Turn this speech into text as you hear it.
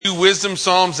two wisdom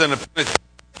psalms and a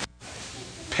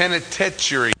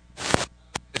penitentiary.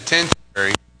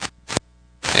 Penitentiary.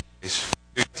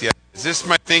 Yeah. Is this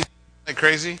my thing like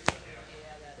crazy?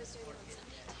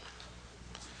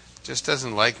 Just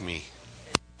doesn't like me.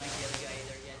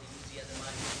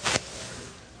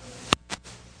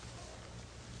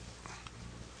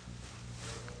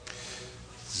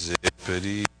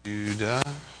 Zippity-doo-dah.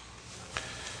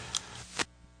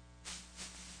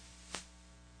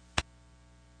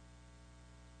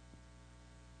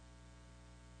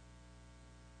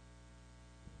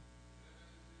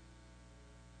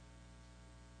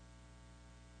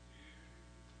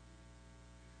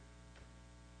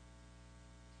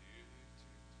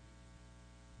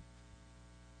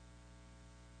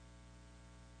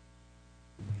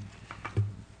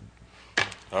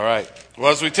 All right.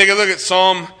 Well, as we take a look at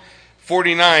Psalm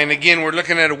 49, again, we're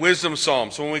looking at a wisdom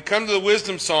psalm. So when we come to the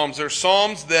wisdom psalms, they're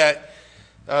psalms that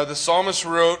the psalmist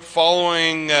wrote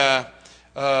following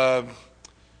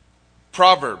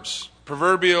proverbs,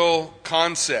 proverbial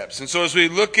concepts. And so as we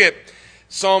look at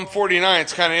Psalm 49,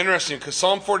 it's kind of interesting because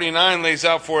Psalm 49 lays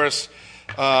out for us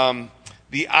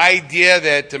the idea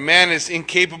that the man is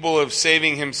incapable of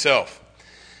saving himself.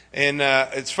 And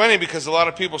it's funny because a lot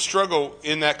of people struggle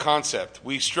in that concept.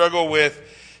 We struggle with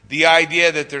the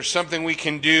idea that there's something we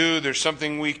can do, there's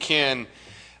something we can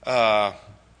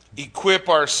equip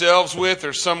ourselves with,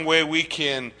 or some way we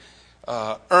can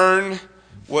earn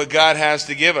what God has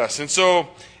to give us. And so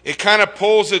it kind of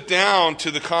pulls it down to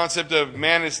the concept of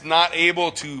man is not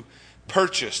able to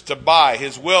purchase, to buy.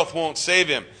 His wealth won't save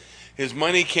him. His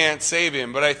money can't save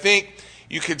him. But I think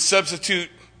you could substitute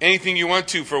anything you want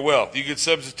to for wealth. You could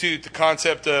substitute the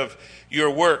concept of your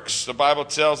works. The Bible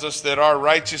tells us that our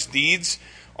righteous deeds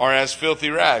are as filthy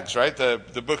rags, right?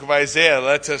 The book of Isaiah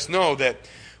lets us know that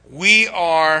we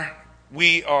are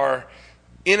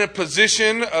in a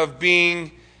position of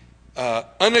being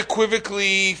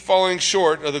unequivocally falling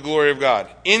short of the glory of God.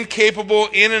 Incapable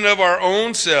in and of our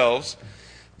own selves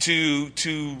to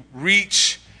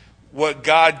reach what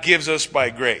God gives us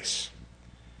by grace.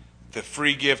 The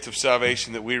free gift of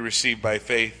salvation that we receive by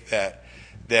faith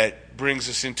that brings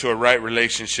us into a right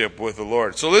relationship with the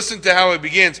Lord. So listen to how it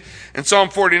begins. In Psalm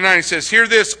 49, he says, "Hear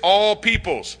this, all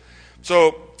peoples."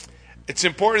 So it's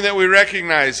important that we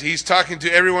recognize he's talking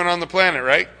to everyone on the planet,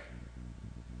 right?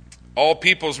 All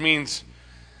peoples means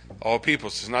all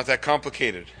peoples. It's not that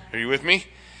complicated. Are you with me?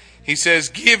 He says,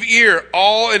 "Give ear,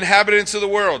 all inhabitants of the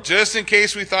world." Just in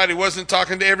case we thought he wasn't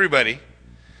talking to everybody.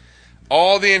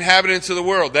 All the inhabitants of the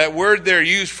world. That word there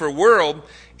used for world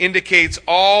indicates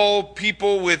all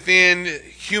people within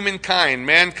humankind,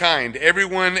 mankind,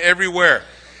 everyone, everywhere.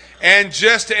 And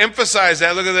just to emphasize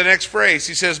that, look at the next phrase.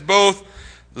 He says both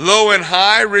low and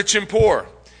high, rich and poor.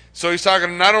 So he's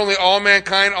talking not only all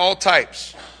mankind, all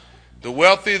types. The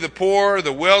wealthy, the poor,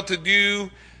 the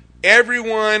well-to-do,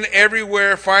 everyone,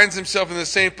 everywhere finds himself in the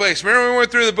same place. Remember when we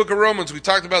went through the book of Romans, we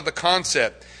talked about the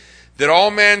concept that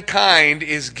all mankind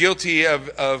is guilty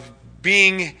of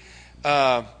being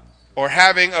or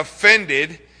having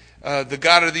offended the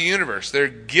God of the universe.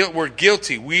 We're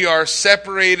guilty. We are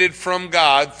separated from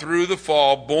God through the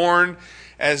fall, born,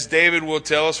 as David will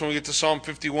tell us when we get to Psalm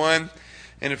 51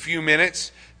 in a few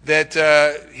minutes, that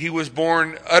he was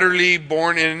utterly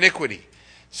born in iniquity.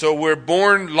 So we're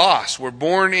born lost. We're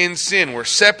born in sin. We're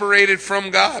separated from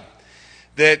God.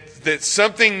 That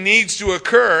something needs to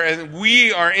occur, and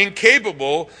we are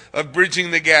incapable of bridging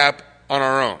the gap on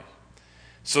our own.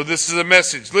 So this is a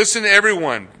message. Listen to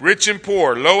everyone, rich and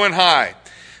poor, low and high.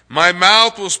 My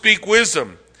mouth will speak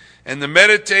wisdom, and the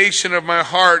meditation of my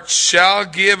heart shall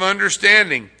give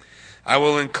understanding. I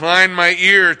will incline my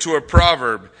ear to a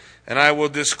proverb, and I will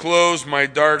disclose my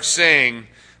dark saying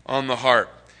on the heart.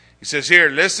 He says, here,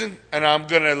 listen, and I'm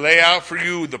going to lay out for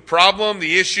you the problem,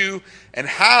 the issue, and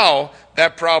how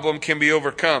that problem can be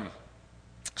overcome.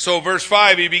 So verse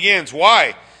 5, he begins,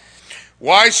 Why?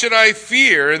 Why should I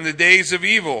fear in the days of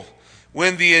evil,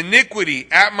 when the iniquity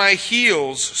at my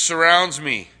heels surrounds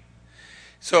me?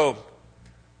 So,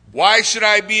 why should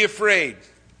I be afraid?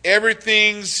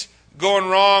 Everything's going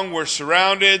wrong. We're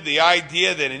surrounded. The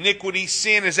idea that iniquity,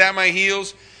 sin is at my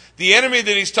heels. The enemy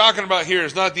that he's talking about here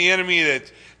is not the enemy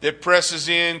that presses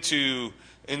in to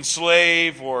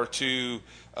enslave or to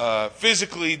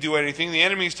physically do anything. The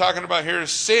enemy he's talking about here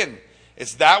is sin.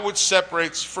 It's that which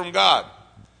separates us from God.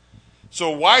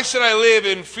 So why should I live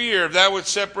in fear of that which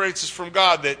separates us from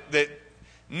God, that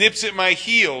nips at my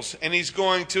heels? And he's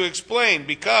going to explain,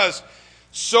 because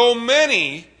so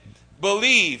many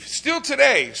believe, still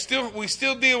today, we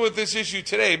still deal with this issue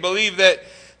today, believe that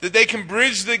they can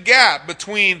bridge the gap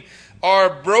between our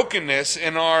brokenness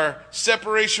and our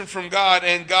separation from God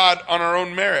and God on our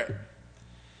own merit.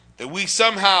 That we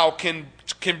somehow can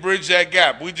bridge that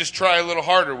gap. We just try a little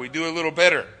harder. We do a little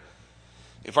better.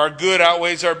 If our good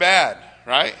outweighs our bad,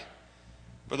 right?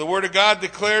 But the Word of God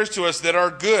declares to us that our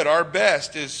good, our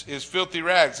best, is filthy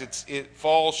rags. It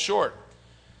falls short.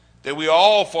 That we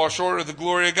all fall short of the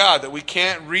glory of God. That we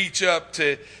can't reach up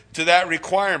to that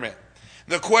requirement.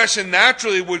 The question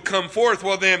naturally would come forth,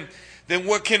 well then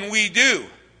what can we do?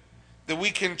 That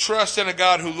we can trust in a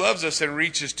God who loves us and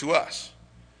reaches to us.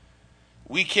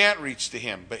 We can't reach to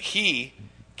Him, but He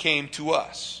came to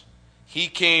us. He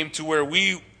came to where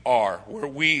we are, where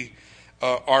we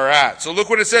are at. So look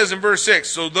what it says in verse 6.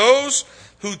 So those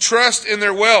who trust in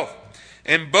their wealth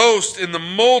and boast in the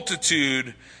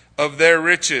multitude of their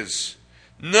riches,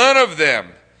 none of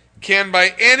them can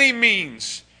by any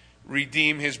means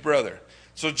redeem his brother.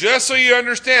 So just so you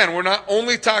understand, we're not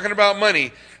only talking about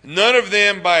money. None of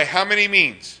them by how many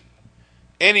means?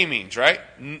 Any means, right?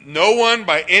 No one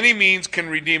by any means can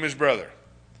redeem his brother.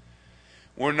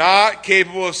 We're not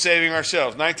capable of saving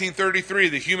ourselves. 1933,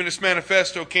 the Humanist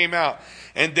Manifesto came out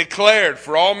and declared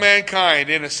for all mankind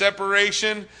in a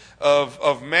separation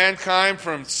of mankind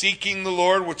from seeking the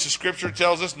Lord, which the Scripture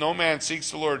tells us no man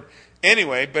seeks the Lord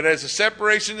anyway, but as a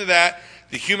separation to that,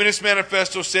 the Humanist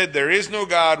Manifesto said there is no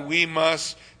God, we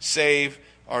must save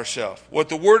ourselves. What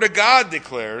the Word of God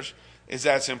declares is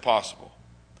that's impossible.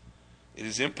 It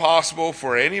is impossible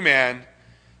for any man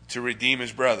to redeem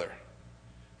his brother.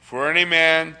 For any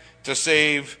man to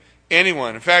save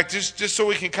anyone. In fact, just so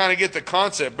we can kind of get the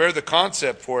concept, bear the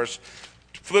concept for us,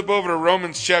 flip over to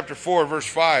Romans chapter 4, verse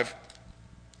 5.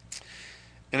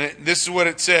 And this is what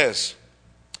it says.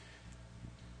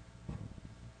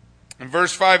 In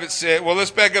verse 5 it says, well,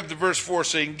 let's back up to verse 4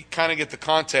 so you can kind of get the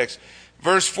context.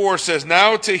 Verse 4 says,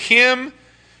 now to him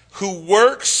who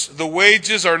works, the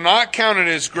wages are not counted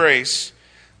as grace,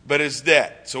 but as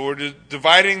debt. So we're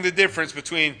dividing the difference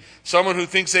between someone who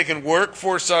thinks they can work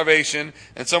for salvation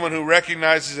and someone who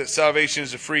recognizes that salvation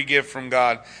is a free gift from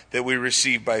God that we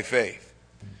receive by faith.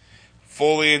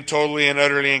 Fully and totally and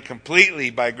utterly and completely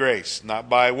by grace, not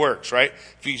by works, right?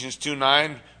 Ephesians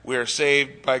 2:9, we are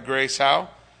saved by grace how?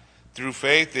 Through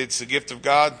faith. It's the gift of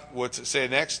God. What's it say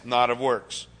next? Not of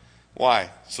works. Why?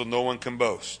 So no one can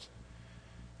boast.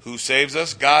 Who saves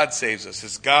us? God saves us.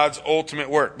 It's God's ultimate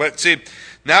work. But see,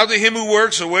 now to him who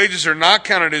works, the wages are not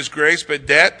counted as grace, but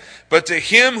debt. But to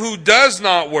him who does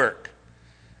not work.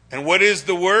 And what is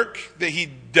the work that he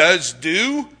does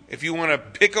do? If you want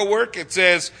to pick a work, it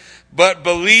says, but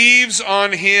believes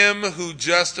on him who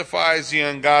justifies the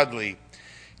ungodly.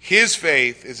 His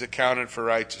faith is accounted for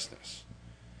righteousness.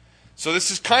 So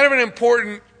this is kind of an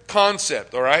important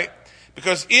concept, all right?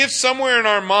 Because if somewhere in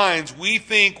our minds we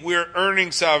think we're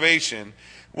earning salvation,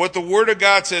 what the Word of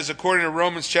God says, according to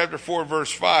Romans chapter 4,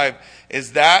 verse 5,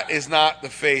 is that is not the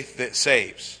faith that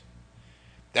saves.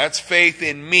 That's faith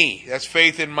in me. That's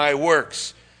faith in my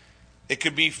works. It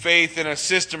could be faith in a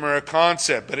system or a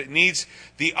concept, but it needs,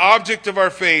 the object of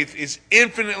our faith is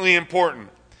infinitely important.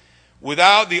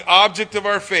 Without the object of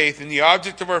our faith, and the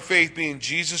object of our faith being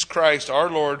Jesus Christ, our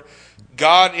Lord,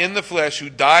 God in the flesh, who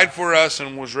died for us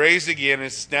and was raised again,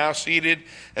 is now seated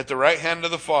at the right hand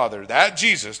of the Father. That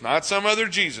Jesus, not some other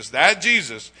Jesus, that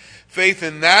Jesus, faith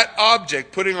in that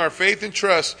object, putting our faith and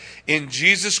trust in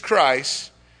Jesus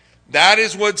Christ, that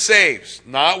is what saves,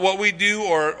 not what we do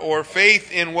or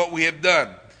faith in what we have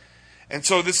done. And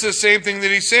so this is the same thing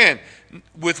that he's saying.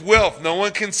 With wealth, no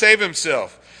one can save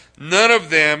himself. None of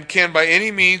them can by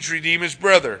any means redeem his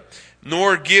brother,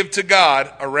 nor give to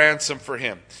God a ransom for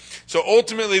him. So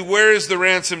ultimately, where is the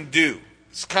ransom due?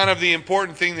 It's kind of the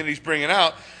important thing that he's bringing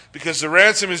out, because the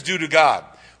ransom is due to God.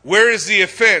 Where is the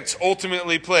offense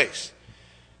ultimately placed?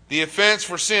 The offense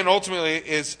for sin ultimately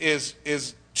is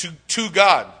to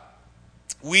God.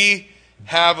 We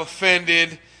have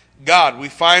offended God. We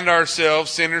find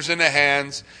ourselves sinners in the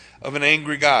hands of an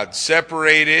angry God,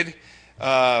 separated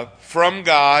from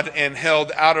God and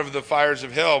held out of the fires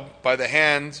of hell by the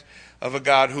hands of a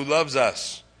God who loves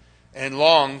us and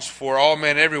longs for all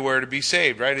men everywhere to be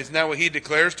saved, right? Isn't that what he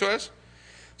declares to us?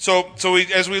 So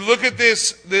as we look at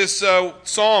this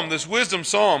psalm, this wisdom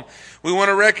psalm, we want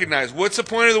to recognize, what's the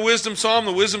point of the wisdom psalm?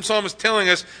 The wisdom psalm is telling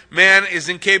us man is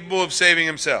incapable of saving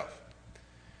himself.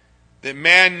 That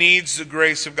man needs the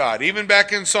grace of God. Even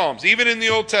back in Psalms, even in the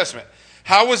Old Testament.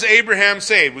 How was Abraham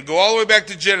saved? We go all the way back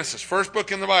to Genesis, first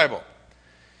book in the Bible.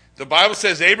 The Bible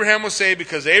says Abraham was saved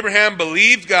because Abraham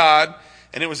believed God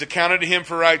and it was accounted to him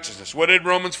for righteousness. What did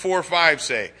Romans 4:5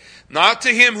 say? Not to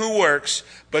him who works,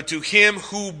 but to him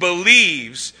who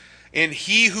believes, And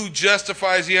he who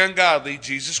justifies the ungodly,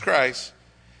 Jesus Christ,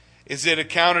 is it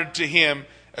accounted to him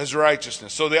as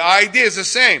righteousness. So the idea is the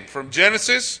same from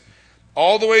Genesis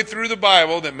all the way through the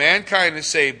Bible, that mankind is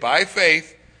saved by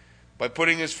faith, by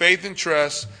putting his faith and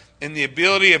trust in the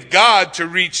ability of God to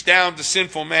reach down to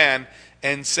sinful man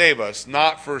and save us,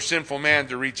 not for sinful man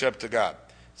to reach up to God.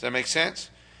 Does that make sense?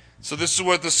 So this is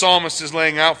what the psalmist is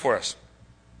laying out for us.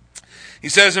 He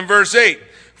says in verse 8,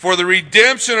 "For the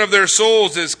redemption of their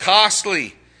souls is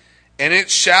costly, and it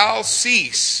shall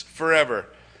cease forever."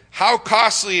 How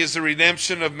costly is the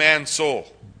redemption of man's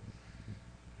soul?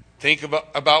 Think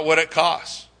about what it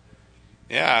costs.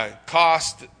 Yeah, it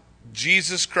cost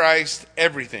Jesus Christ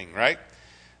everything, right?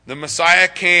 The Messiah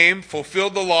came,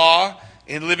 fulfilled the law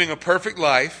in living a perfect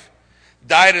life,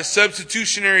 died a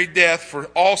substitutionary death for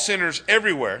all sinners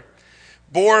everywhere,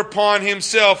 bore upon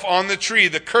himself on the tree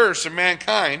the curse of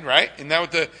mankind, right? Isn't that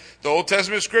what the Old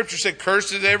Testament scripture said?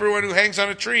 Cursed is everyone who hangs on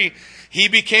a tree. He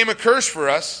became a curse for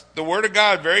us. The Word of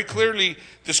God very clearly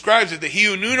describes it, that he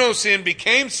who knew no sin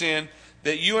became sin,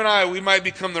 that you and I, we might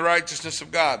become the righteousness of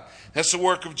God. That's the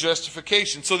work of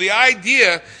justification. So the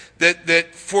idea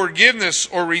that forgiveness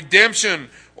or redemption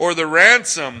or the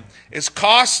ransom is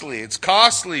costly. It's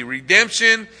costly.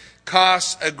 Redemption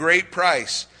costs a great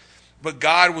price. But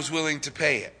God was willing to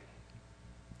pay it.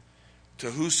 To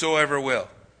whosoever will.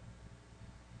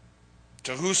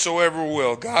 To whosoever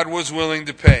will. God was willing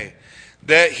to pay.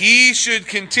 That he should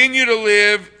continue to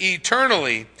live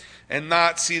eternally and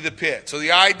not see the pit. So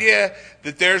the idea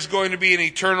that there's going to be an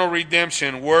eternal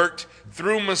redemption worked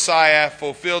through Messiah,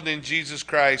 fulfilled in Jesus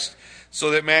Christ, so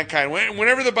that mankind,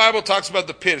 whenever the Bible talks about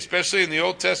the pit, especially in the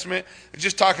Old Testament, it's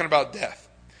just talking about death.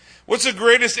 What's the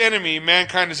greatest enemy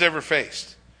mankind has ever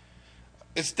faced?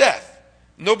 It's death.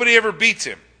 Nobody ever beats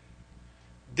him.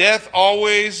 Death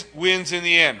always wins in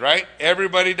the end, right?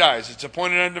 Everybody dies. It's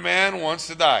appointed unto man once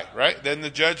to die, right? Then the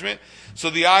judgment. So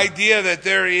the idea that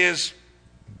there is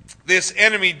this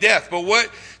enemy, death. But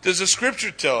what does the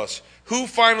scripture tell us? Who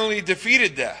finally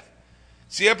defeated death?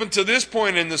 See, up until this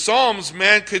point in the Psalms,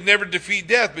 man could never defeat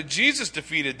death, but Jesus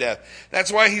defeated death.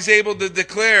 That's why he's able to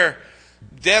declare,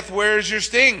 "Death, where is your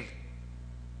sting?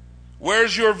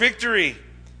 Where's your victory?"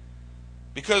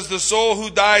 Because the soul who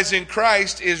dies in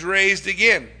Christ is raised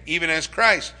again, even as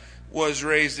Christ was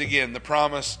raised again, the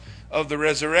promise of the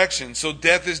resurrection. So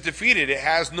death is defeated. It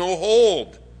has no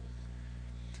hold.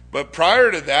 But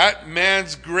prior to that,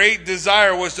 man's great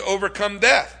desire was to overcome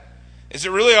death. Is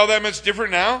it really all that much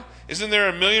different now? Isn't there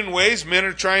a million ways men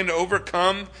are trying to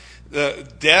overcome the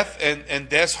death and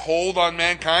death's hold on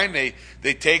mankind?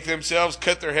 They take themselves,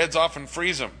 cut their heads off, and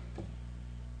freeze them,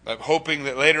 hoping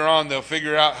that later on they'll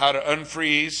figure out how to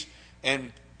unfreeze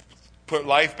and put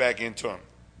life back into them.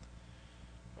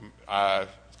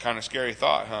 Kind of scary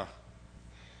thought, huh?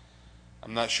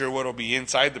 I'm not sure what will be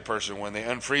inside the person when they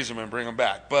unfreeze them and bring them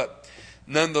back. But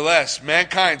nonetheless,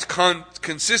 mankind's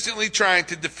consistently trying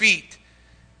to defeat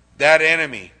that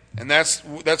enemy. And that's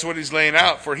what he's laying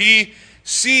out. For he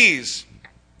sees,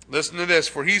 listen to this,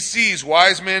 for he sees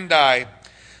wise men die,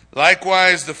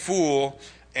 likewise the fool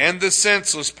and the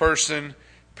senseless person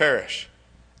perish.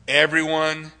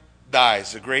 Everyone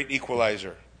dies, a great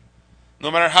equalizer.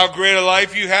 No matter how great a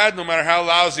life you had, no matter how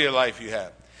lousy a life you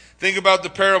had. Think about the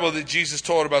parable that Jesus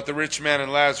told about the rich man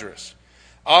and Lazarus.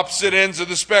 Opposite ends of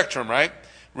the spectrum, right?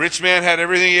 Rich man had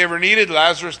everything he ever needed.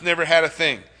 Lazarus never had a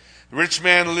thing. The rich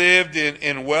man lived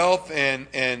in wealth and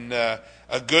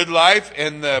a good life,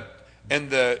 and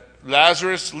the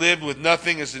Lazarus lived with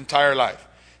nothing his entire life.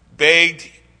 Begged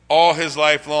all his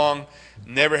life long,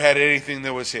 never had anything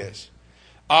that was his.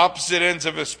 Opposite ends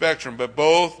of a spectrum, but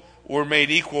both were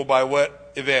made equal by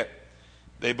what event?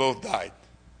 They both died.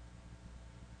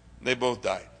 They both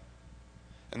died.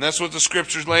 And that's what the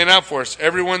scripture's laying out for us.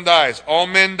 Everyone dies. All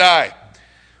men die,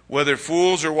 whether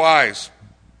fools or wise.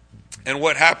 And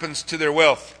what happens to their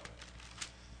wealth?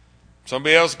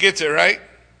 Somebody else gets it, right?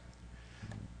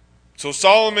 So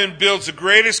Solomon builds the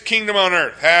greatest kingdom on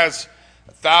earth. Has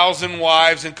 1,000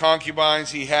 wives and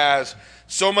concubines. He has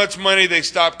so much money they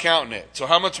stopped counting it. So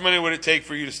how much money would it take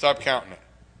for you to stop counting it?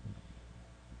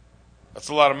 That's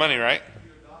a lot of money, right?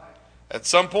 At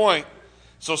some point.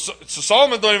 So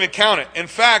Solomon don't even count it. In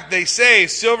fact, they say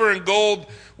silver and gold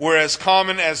were as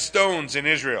common as stones in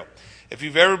Israel. If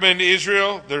you've ever been to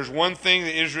Israel, there's one thing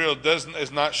that Israel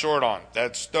is not short on.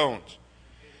 That's stones.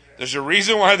 There's a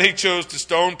reason why they chose to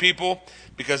stone people,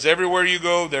 because everywhere you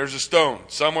go, there's a stone.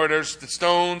 Somewhere there's the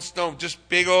stone, just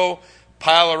big old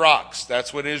pile of rocks.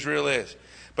 That's what Israel is.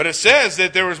 But it says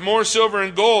that there was more silver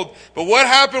and gold. But what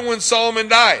happened when Solomon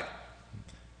died?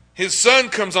 His son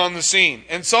comes on the scene.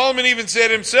 And Solomon even said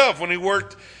himself, when he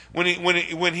worked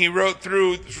when he wrote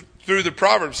through the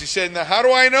Proverbs. He said, now how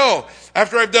do I know,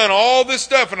 after I've done all this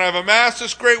stuff and I've amassed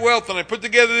this great wealth and I put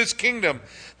together this kingdom,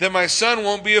 that my son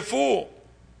won't be a fool?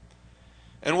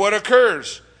 And what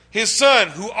occurs? His son,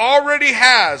 who already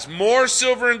has more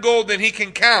silver and gold than he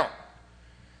can count,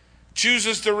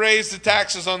 chooses to raise the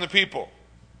taxes on the people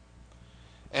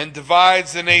and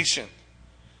divides the nation.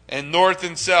 And north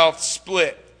and south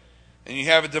split. And you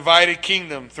have a divided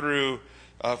kingdom through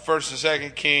 1st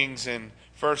and 2nd Kings and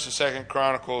 1st and 2nd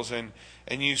Chronicles. And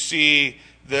you see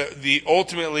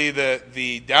ultimately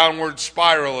the downward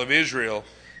spiral of Israel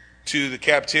to the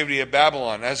captivity of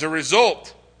Babylon as a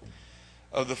result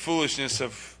of the foolishness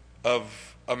of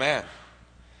a man.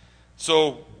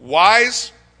 So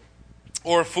wise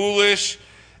or foolish,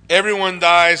 everyone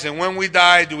dies, and when we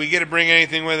die, do we get to bring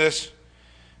anything with us?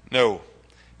 No.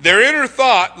 Their inner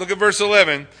thought, look at verse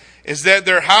 11, is that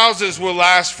their houses will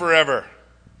last forever.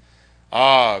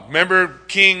 Remember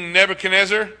King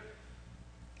Nebuchadnezzar?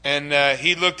 And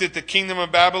he looked at the kingdom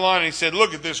of Babylon and he said,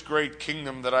 look at this great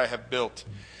kingdom that I have built.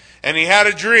 And he had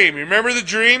a dream. You remember the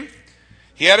dream?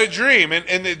 He had a dream.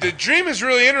 And the dream is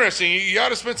really interesting. You ought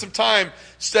to spend some time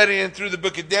studying through the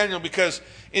book of Daniel, because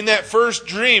in that first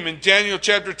dream, in Daniel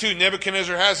chapter 2,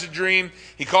 Nebuchadnezzar has a dream.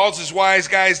 He calls his wise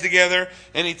guys together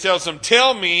and he tells them,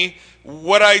 tell me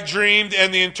what I dreamed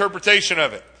and the interpretation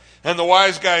of it. And the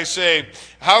wise guys say,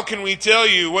 how can we tell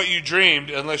you what you dreamed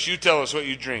unless you tell us what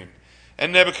you dreamed?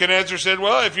 And Nebuchadnezzar said,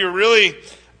 well, if you're really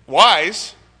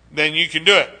wise, then you can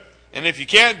do it. And if you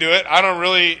can't do it,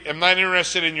 am not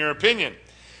interested in your opinion.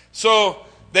 So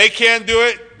they can't do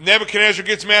it. Nebuchadnezzar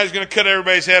gets mad. He's going to cut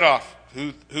everybody's head off.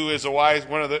 Who is a wise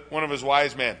one of his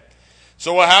wise men?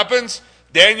 So what happens?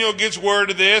 Daniel gets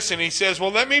word of this, and he says,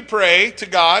 "Well, let me pray to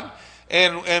God,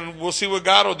 and we'll see what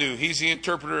God will do." He's the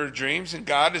interpreter of dreams, and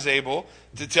God is able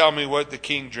to tell me what the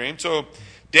king dreamed. So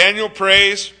Daniel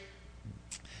prays.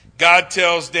 God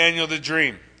tells Daniel the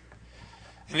dream,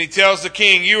 and he tells the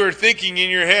king, "You are thinking in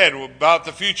your head about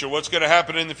the future, what's going to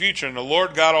happen in the future, and the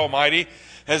Lord God Almighty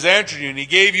has answered you, and He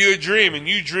gave you a dream, and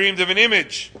you dreamed of an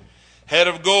image, head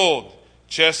of gold,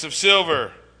 chest of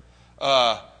silver,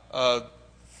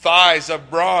 thighs of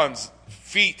bronze,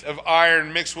 feet of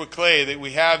iron mixed with clay." That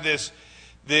we have this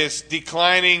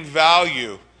declining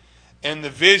value and the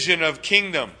vision of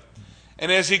kingdom.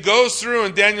 And as he goes through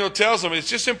and Daniel tells him, it's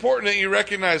just important that you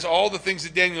recognize all the things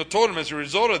that Daniel told him as a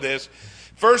result of this.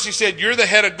 First, he said, "You're the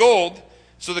head of gold."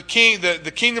 So the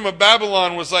kingdom of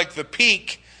Babylon was like the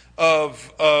peak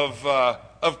of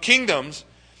kingdoms,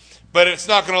 but it's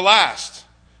not going to last.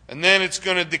 And then it's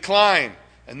going to decline.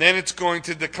 And then it's going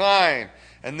to decline.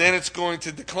 And then it's going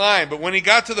to decline. But when he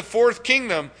got to the fourth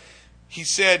kingdom, he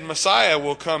said Messiah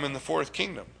will come in the fourth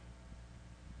kingdom.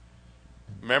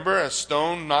 Remember, a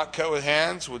stone not cut with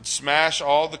hands would smash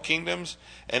all the kingdoms,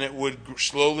 and it would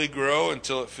slowly grow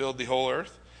until it filled the whole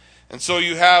earth. And so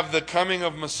you have the coming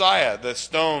of Messiah, the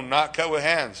stone not cut with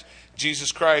hands.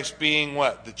 Jesus Christ being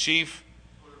what? The chief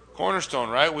cornerstone,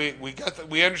 right?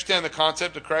 We understand the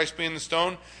concept of Christ being the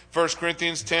stone. 1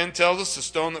 Corinthians 10 tells us the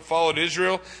stone that followed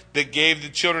Israel, that gave the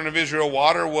children of Israel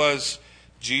water, was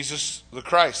Jesus the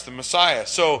Christ, the Messiah.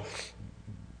 So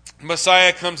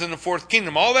Messiah comes in the fourth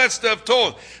kingdom. All that stuff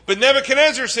told. But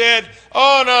Nebuchadnezzar said,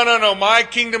 "Oh, no, my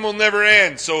kingdom will never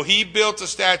end." So he built a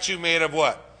statue made of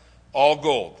what? All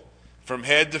gold, from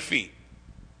head to feet.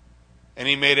 And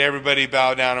he made everybody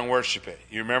bow down and worship it.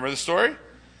 You remember the story?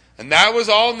 And that was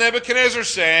all Nebuchadnezzar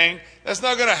saying, that's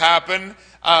not going to happen.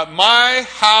 My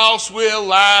house will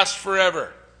last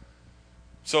forever.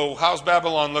 So how's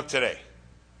Babylon look today?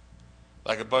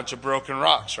 Like a bunch of broken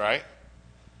rocks, right?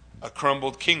 A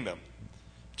crumbled kingdom.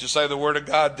 Just like the Word of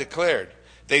God declared.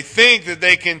 They think that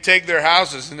they can take their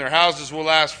houses and their houses will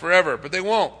last forever, but they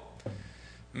won't.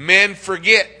 Men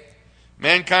forget.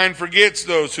 Mankind forgets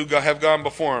those who have gone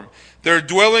before them. Their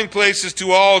dwelling places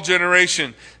to all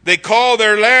generation. They call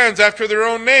their lands after their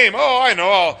own name. Oh, I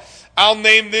know. I'll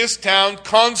name this town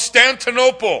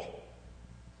Constantinople.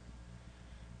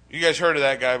 You guys heard of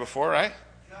that guy before, right?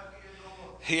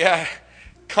 Yeah.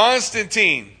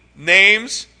 Constantine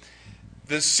names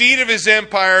the seat of his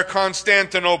empire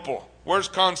Constantinople. Where's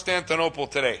Constantinople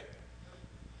today?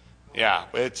 Yeah,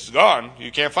 it's gone.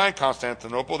 You can't find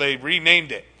Constantinople. They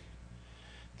renamed it.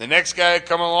 The next guy had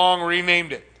come along,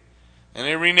 renamed it. And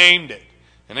they renamed it.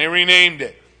 And they renamed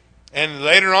it. And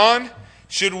later on,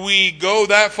 should we go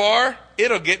that far,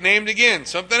 it'll get named again.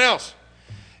 Something else.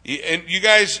 And you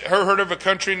guys heard of a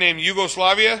country named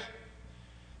Yugoslavia?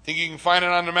 Think you can find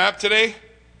it on the map today?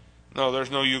 No,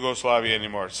 there's no Yugoslavia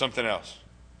anymore. It's something else.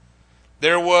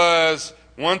 There was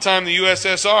one time the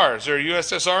USSR. Is there a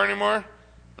USSR anymore?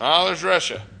 No, there's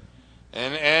Russia.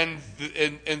 And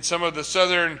some of the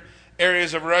southern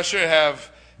areas of Russia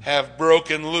have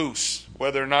broken loose.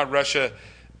 Whether or not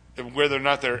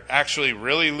they're actually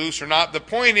really loose or not. The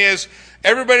point is,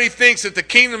 everybody thinks that the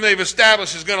kingdom they've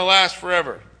established is going to last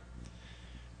forever.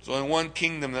 There's only one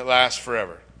kingdom that lasts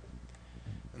forever.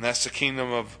 And that's the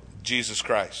kingdom of Jesus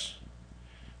Christ,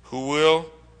 who will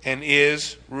and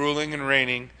is ruling and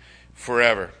reigning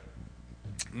forever.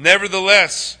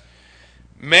 Nevertheless,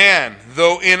 man,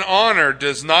 though in honor,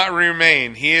 does not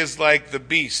remain. He is like the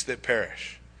beasts that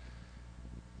perish.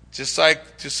 Just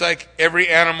like every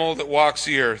animal that walks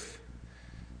the earth,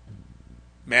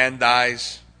 man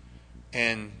dies,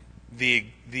 and the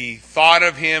thought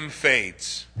of him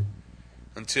fades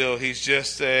until he's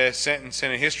just a sentence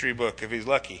in a history book if he's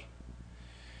lucky.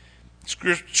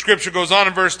 Scripture goes on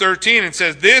in verse 13 and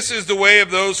says, "This is the way of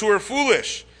those who are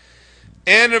foolish,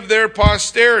 and of their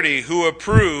posterity who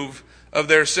approve of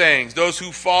their sayings," those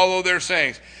who follow their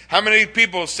sayings. How many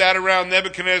people sat around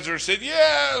Nebuchadnezzar and said,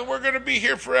 "Yeah, we're going to be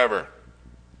here forever"?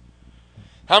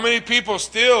 How many people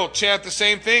still chant the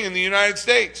same thing in the United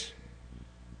States?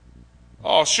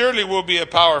 "Oh, surely we'll be a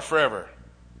power forever."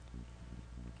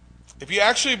 If you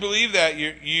actually believe that,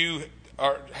 you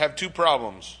have two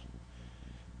problems.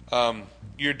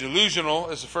 You're delusional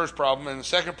is the first problem, and the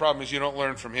second problem is you don't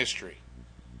learn from history.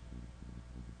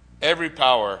 Every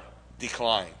power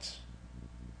declines.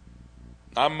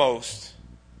 Not most.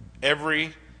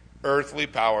 Every earthly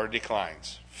power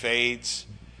declines, fades,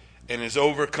 and is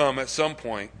overcome at some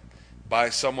point by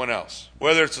someone else.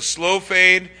 Whether it's a slow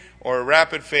fade or a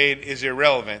rapid fade is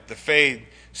irrelevant. The fade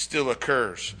still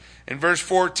occurs. In verse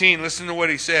 14, listen to what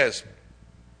he says.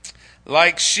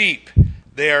 "Like sheep,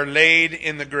 they are laid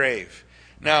in the grave."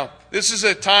 Now, this is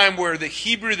a time where the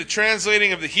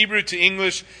translating of the Hebrew to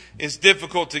English is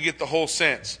difficult to get the whole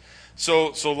sense.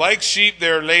 So like sheep, they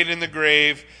are laid in the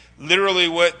grave. Literally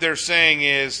what they're saying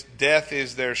is, death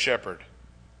is their shepherd.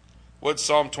 What's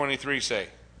Psalm 23 say?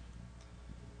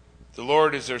 The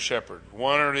Lord is their shepherd,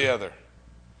 one or the other.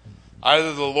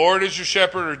 Either the Lord is your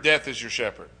shepherd or death is your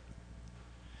shepherd.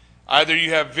 Either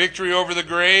you have victory over the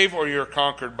grave or you're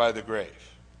conquered by the grave.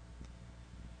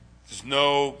 There's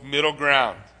no middle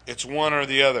ground. It's one or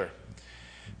the other.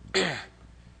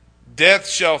 "Death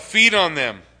shall feed on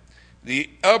them. The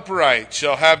upright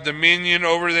shall have dominion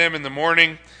over them in the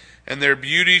morning, and their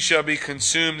beauty shall be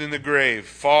consumed in the grave,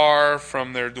 far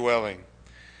from their dwelling."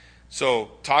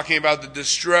 So, talking about the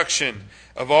destruction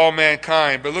of all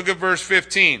mankind. But look at verse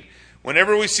 15.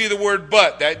 Whenever we see the word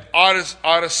 "but," that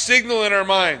ought to signal in our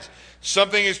minds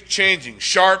something is changing.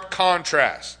 Sharp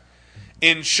contrast.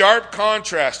 In sharp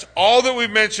contrast, all that we've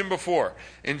mentioned before,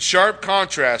 in sharp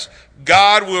contrast,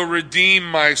 God will redeem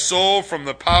my soul from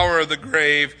the power of the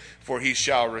grave, for he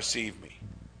shall receive me.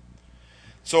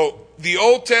 So, the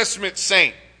Old Testament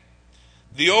saint,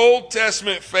 the Old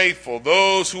Testament faithful,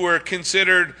 those who are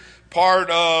considered part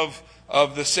of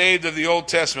the saved of the Old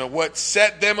Testament, what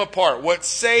set them apart, what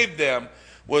saved them,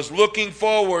 was looking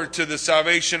forward to the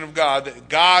salvation of God, that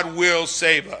God will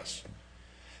save us.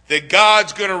 That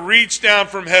God's going to reach down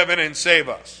from heaven and save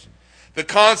us. The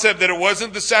concept that it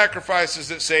wasn't the sacrifices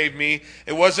that saved me,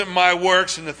 it wasn't my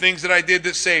works and the things that I did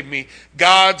that saved me.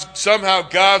 Somehow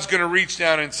God's going to reach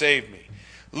down and save me.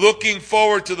 Looking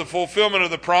forward to the fulfillment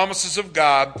of the promises of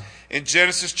God in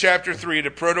Genesis chapter 3,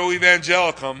 the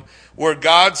Proto-Evangelicum, where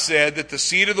God said that the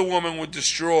seed of the woman would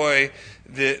destroy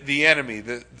the enemy,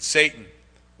 Satan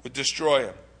would destroy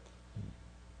him.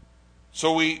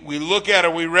 So we look at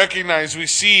it, we recognize, we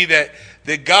see that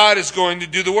God is going to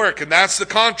do the work. And that's the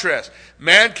contrast.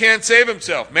 Man can't save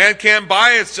himself. Man can't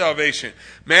buy his salvation.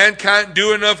 Man can't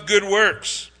do enough good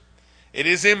works. It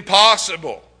is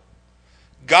impossible.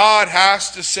 God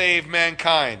has to save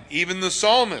mankind. Even the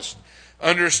psalmist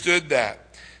understood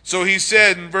that. So he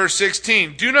said in verse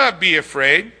 16, "Do not be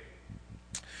afraid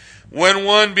when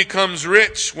one becomes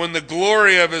rich, when the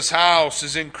glory of his house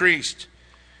is increased.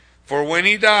 For when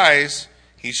he dies,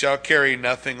 he shall carry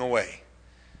nothing away."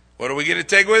 What do we get to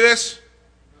take with us?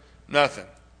 Nothing.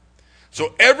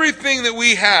 So everything that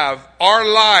we have, our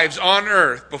lives on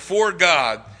earth before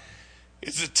God,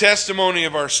 is a testimony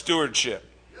of our stewardship.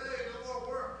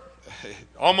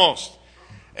 Almost.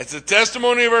 It's a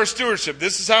testimony of our stewardship.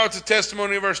 This is how it's a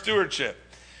testimony of our stewardship.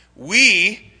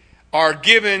 We are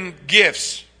given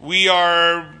gifts. We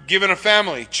are given a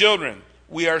family, children.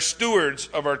 We are stewards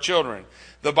of our children.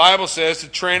 The Bible says to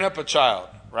train up a child,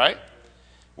 right?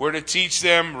 We're to teach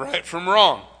them right from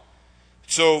wrong.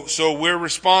 So we're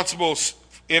responsible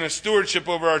in a stewardship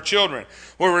over our children.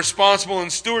 We're responsible in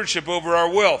stewardship over our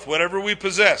wealth, whatever we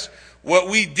possess. What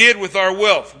we did with our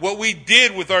wealth, what we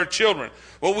did with our children,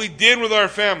 what we did with our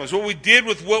families, what we did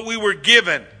with what we were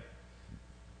given.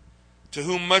 To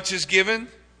whom much is given,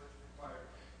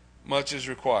 much is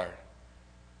required.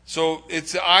 So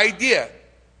it's the idea,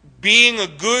 being a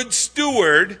good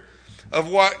steward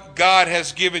of what God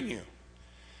has given you.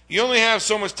 You only have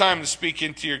so much time to speak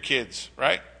into your kids,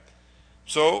 right?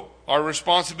 So our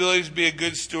responsibility is to be a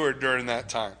good steward during that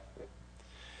time.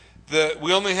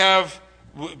 We only have,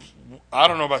 I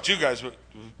don't know about you guys, but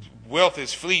wealth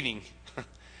is fleeting.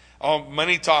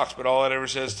 Money talks, but all it ever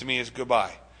says to me is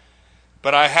goodbye.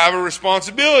 But I have a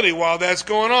responsibility while that's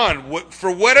going on.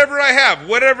 For whatever I have,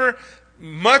 whatever,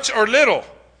 much or little,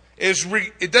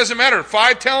 it doesn't matter.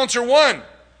 5 talents or 1.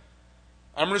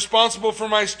 I'm responsible for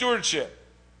my stewardship.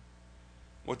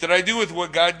 What did I do with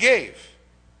what God gave?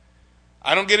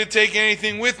 I don't get to take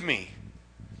anything with me.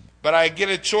 But I get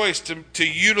a choice to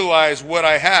utilize what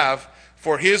I have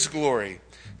for His glory.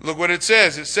 Look what it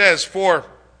says. It says, for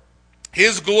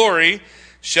His glory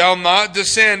shall not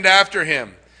descend after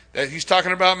Him. That He's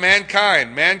talking about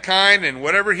mankind. Mankind and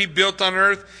whatever He built on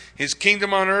earth, His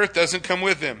kingdom on earth doesn't come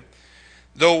with Him.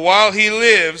 Though while He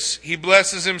lives, He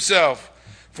blesses Himself.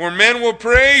 For men will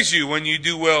praise you when you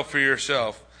do well for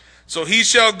yourself. So He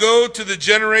shall go to the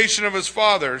generation of His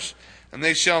fathers, and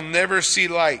they shall never see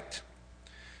light.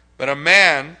 But a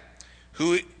man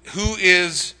who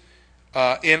is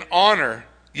in honor,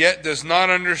 yet does not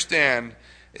understand,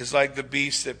 is like the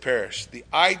beasts that perish. The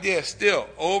idea still,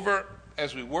 over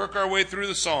as we work our way through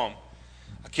the psalm,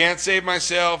 I can't save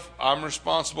myself. I'm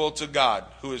responsible to God,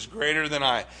 who is greater than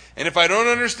I. And if I don't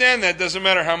understand that, it doesn't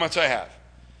matter how much I have.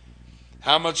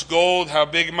 How much gold, how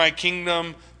big my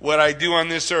kingdom, what I do on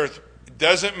this earth. It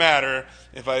doesn't matter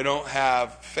if I don't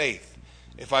have faith.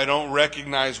 If I don't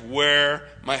recognize where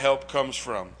my help comes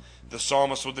from. The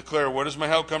psalmist will declare, where does my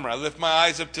help come from? I lift my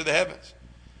eyes up to the heavens.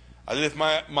 I lift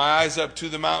my eyes up to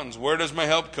the mountains. Where does my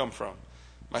help come from?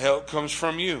 My help comes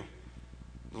from you,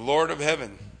 the Lord of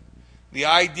heaven. The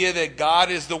idea that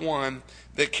God is the one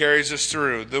that carries us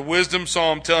through. The wisdom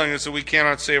psalm telling us that we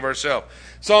cannot save ourselves.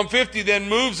 Psalm 50 then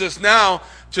moves us now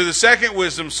to the second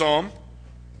wisdom psalm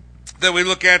that we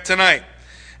look at tonight.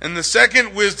 And the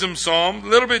second wisdom psalm, a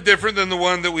little bit different than the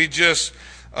one that we just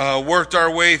worked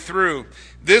our way through.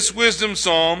 This wisdom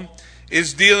psalm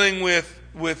is dealing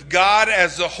with God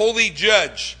as the holy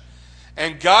judge.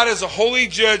 And God as a holy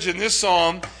judge in this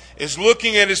psalm is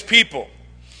looking at His people.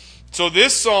 So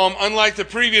this psalm, unlike the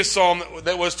previous psalm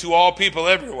that was to all people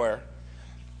everywhere,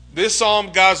 this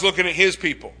psalm, God's looking at His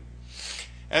people.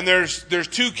 And there's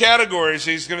 2 categories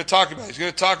He's going to talk about. He's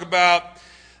going to talk about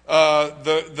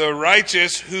the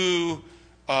righteous who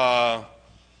are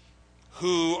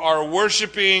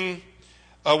worshiping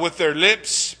with their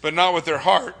lips but not with their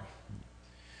heart.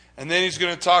 And then He's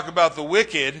going to talk about the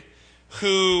wicked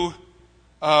who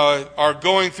are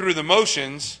going through the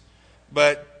motions,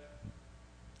 but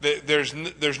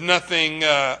there's nothing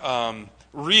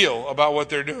real about what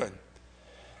they're doing.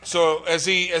 So as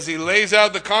he lays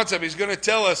out the concept, He's going to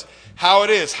tell us how it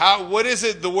is. What is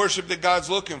it, the worship that God's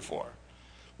looking for?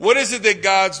 What is it that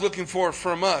God's looking for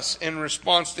from us in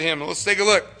response to Him? Let's take a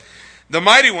look. The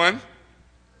mighty one,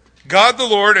 God the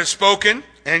Lord, has spoken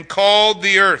and called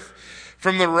the earth.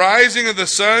 From the rising of the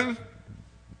sun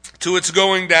to its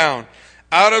going down,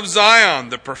 out of Zion,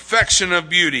 the perfection of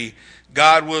beauty,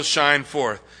 God will shine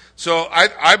forth. So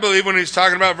I believe when He's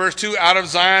talking about verse 2, out of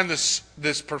Zion,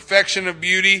 this perfection of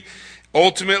beauty,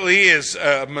 ultimately is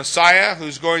Messiah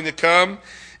who's going to come.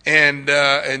 And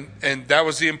that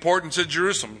was the importance of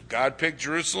Jerusalem. God picked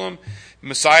Jerusalem.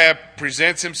 Messiah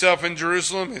presents Himself in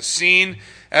Jerusalem, is seen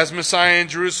as Messiah in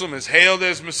Jerusalem, is hailed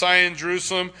as Messiah in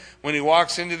Jerusalem. When He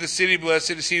walks into the city,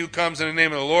 blessed is he who comes in the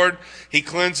name of the Lord. He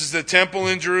cleanses the temple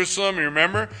in Jerusalem, you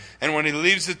remember? And when He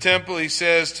leaves the temple, He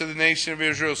says to the nation of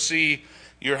Israel, see,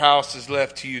 your house is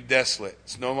left to you desolate.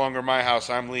 It's no longer my house,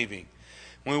 I'm leaving.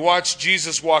 When we watch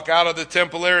Jesus walk out of the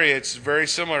temple area, it's very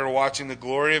similar to watching the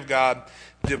glory of God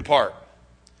depart.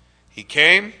 He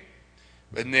came,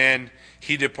 and then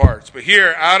He departs. But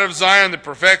here, out of Zion, the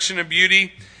perfection of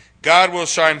beauty, God will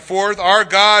shine forth. Our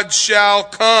God shall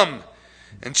come,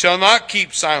 and shall not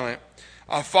keep silent.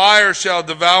 A fire shall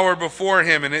devour before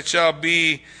Him, and it shall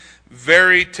be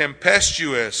very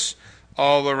tempestuous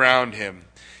all around Him.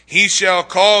 He shall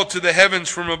call to the heavens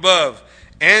from above,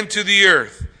 and to the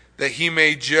earth, that He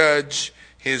may judge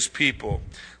His people.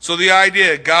 So the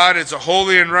idea, God is a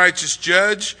holy and righteous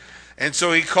judge, and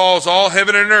so He calls all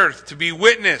heaven and earth to be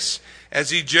witness as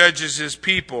He judges His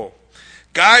people.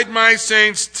 Guide my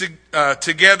saints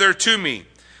together to me.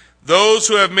 those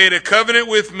who have made a covenant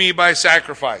with me by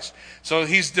sacrifice. So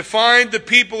he's defined the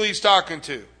people he's talking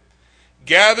to.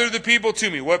 Gather the people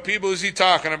to me. What people is he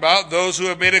talking about? Those who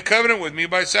have made a covenant with me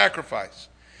by sacrifice.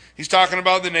 He's talking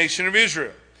about the nation of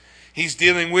Israel. He's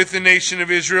dealing with the nation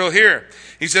of Israel here.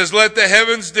 He says, let the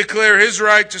heavens declare his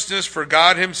righteousness, for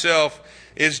God himself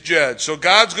is judge. So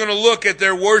God's going to look at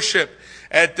their worship,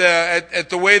 at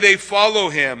the way they follow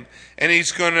him, and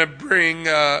he's going to bring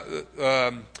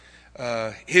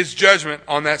his judgment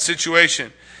on that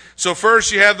situation. So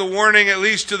first you have the warning, at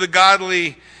least to the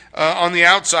godly on the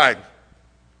outside.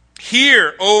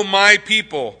 Hear, O my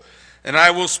people, and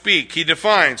I will speak. He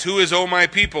defines, who is O my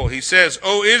people? He says,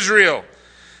 O Israel,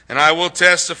 and I will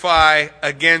testify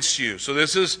against you. So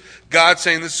this is God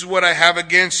saying, this is what I have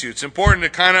against you. It's important to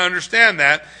kind of understand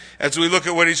that as we look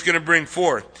at what he's going to bring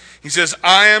forth. He says,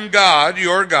 I am God,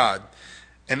 your God,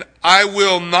 and I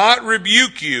will not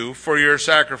rebuke you for your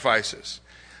sacrifices.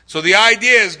 So the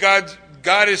idea is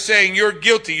God is saying, you're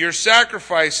guilty. Your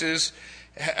sacrifices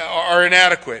are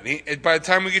inadequate. By the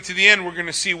time we get to the end, we're going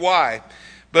to see why.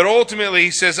 But ultimately,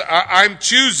 he says, I'm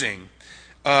choosing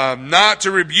not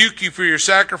to rebuke you for your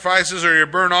sacrifices or your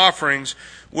burnt offerings,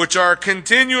 which are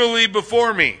continually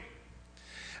before me.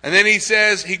 And then he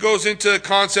says, he goes into the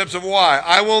concepts of why.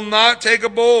 I will not take a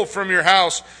bull from your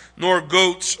house, nor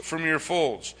goats from your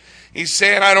folds. He's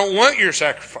saying, I don't want your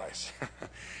sacrifice.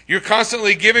 You're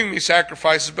constantly giving me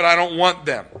sacrifices, but I don't want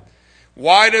them.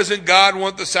 Why doesn't God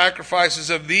want the sacrifices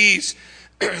of these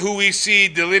who we see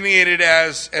delineated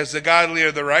as the godly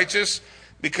or the righteous?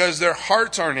 Because their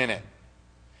hearts aren't in it.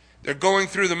 They're going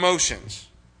through the motions.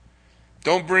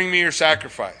 Don't bring me your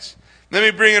sacrifice. Let me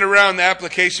bring it around the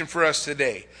application for us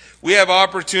today. We have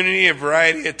opportunity, a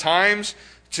variety of times,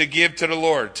 to give to the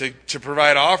Lord, to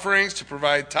provide offerings, to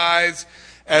provide tithes,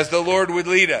 as the Lord would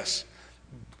lead us.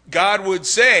 God would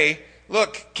say,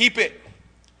 look, keep it.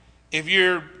 If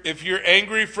you're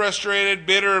angry, frustrated,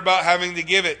 bitter about having to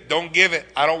give it, don't give it.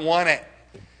 I don't want it.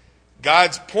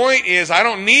 God's point is, I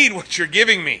don't need what you're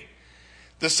giving me.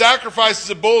 The sacrifices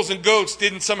of bulls and goats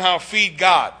didn't somehow feed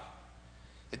God.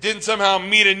 It didn't somehow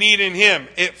meet a need in him.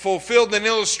 It fulfilled an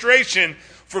illustration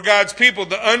for God's people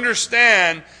to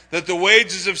understand that the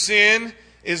wages of sin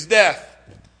is death.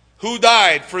 Who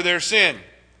died for their sin?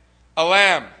 A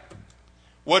lamb.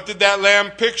 What did that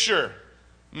lamb picture?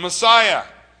 Messiah.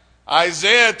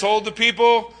 Isaiah told the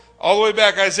people, all the way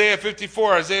back, Isaiah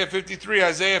 54, Isaiah 53,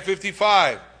 Isaiah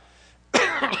 55,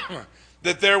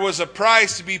 that there was a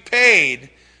price to be paid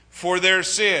for their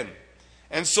sin.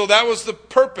 And so that was the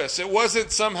purpose. It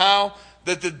wasn't somehow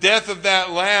that the death of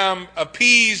that lamb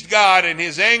appeased God in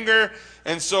his anger,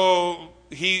 and so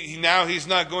he's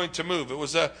not going to move. It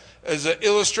was an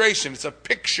illustration. It's a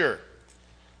picture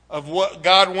of what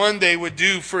God one day would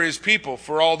do for his people,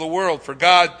 for all the world. For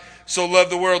God so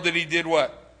loved the world that he did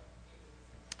what?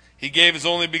 He gave his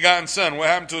only begotten son. What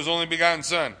happened to his only begotten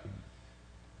son?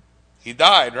 He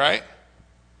died, right?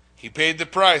 He paid the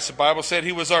price. The Bible said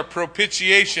he was our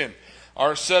propitiation,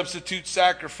 our substitute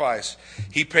sacrifice.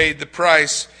 He paid the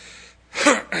price.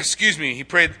 He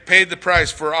paid the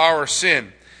price for our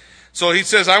sin. So he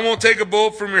says, I won't take a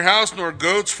bull from your house, nor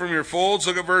goats from your folds.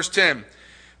 Look at verse 10.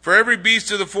 For every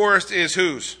beast of the forest is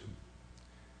whose?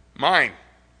 Mine.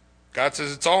 God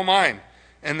says it's all mine.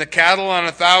 And the cattle on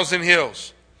 1,000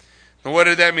 hills. And what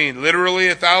did that mean? Literally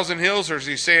 1,000 hills? Or is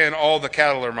he saying all the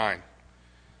cattle are mine?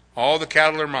 All the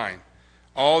cattle are mine.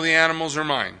 All the animals are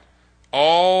mine.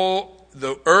 All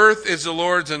the earth is the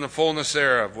Lord's and the fullness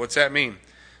thereof. What's that mean?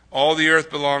 All the earth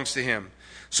belongs to him.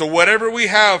 So whatever we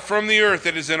have from the earth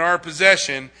that is in our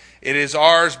possession, it is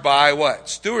ours by what?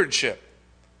 Stewardship.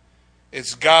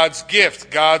 It's God's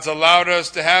gift. God's allowed us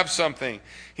to have something.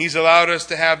 He's allowed us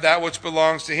to have that which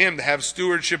belongs to him, to have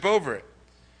stewardship over it.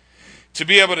 To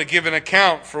be able to give an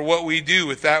account for what we do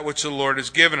with that which the Lord has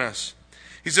given us.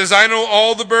 He says, I know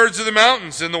all the birds of the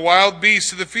mountains and the wild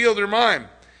beasts of the field are mine.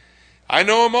 I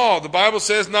know them all. The Bible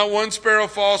says not one sparrow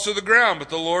falls to the ground, but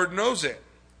the Lord knows it.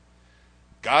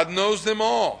 God knows them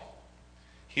all.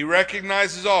 He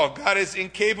recognizes all. God is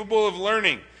incapable of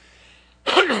learning.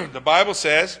 The Bible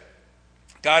says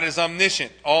God is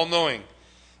omniscient, all-knowing.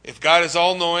 If God is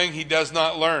all-knowing, he does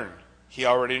not learn. He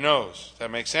already knows. Does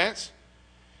that make sense?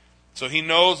 So he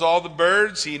knows all the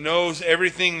birds. He knows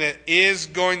everything that is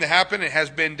going to happen. It has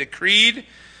been decreed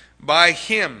by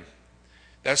him.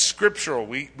 That's scriptural.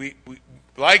 We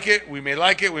like it. We may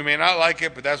like it. We may not like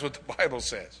it. But that's what the Bible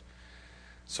says.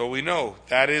 So we know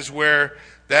that is what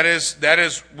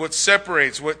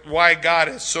separates why God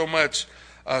is so much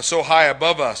so high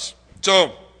above us.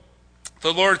 So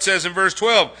the Lord says in verse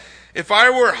 12, if I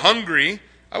were hungry,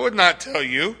 I would not tell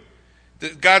you,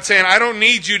 God's saying, I don't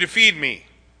need you to feed me.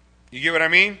 You get what I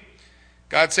mean?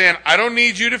 God's saying, I don't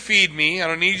need you to feed me. I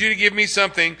don't need you to give me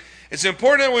something. It's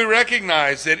important that we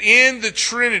recognize that in the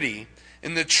Trinity,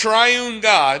 in the triune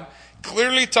God,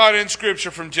 clearly taught in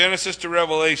Scripture from Genesis to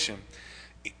Revelation,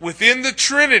 within the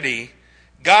Trinity,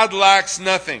 God lacks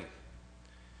nothing.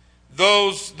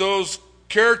 Those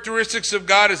characteristics of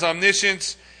God, his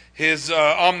omniscience, his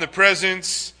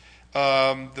omnipresence,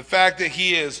 the fact that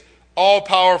he is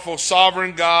all-powerful,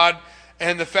 sovereign God,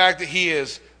 and the fact that he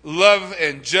is love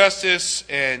and justice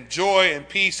and joy and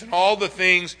peace and all the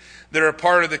things that are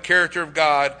part of the character of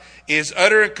God is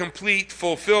utter and complete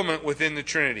fulfillment within the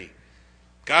Trinity.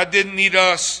 God didn't need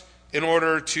us in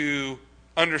order to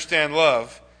understand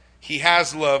love. He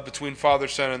has love between Father,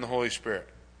 Son, and the Holy Spirit.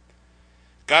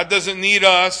 God doesn't need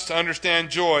us to understand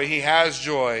joy. He has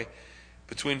joy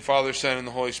between Father, Son, and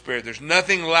the Holy Spirit. There's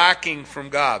nothing lacking from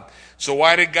God. So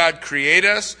why did God create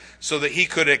us? So that he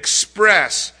could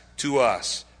express to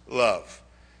us love.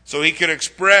 So he could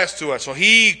express to us. So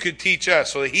he could teach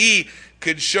us. So that he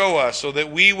could show us. So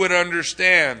that we would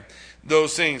understand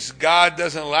those things. God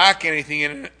doesn't lack anything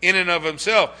in and of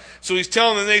himself. So he's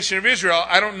telling the nation of Israel,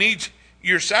 I don't need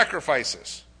your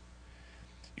sacrifices.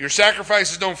 Your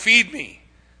sacrifices don't feed me.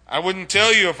 I wouldn't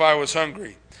tell you if I was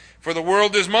hungry. For the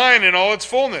world is mine in all its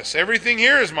fullness. Everything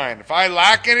here is mine. If I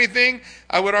lack anything,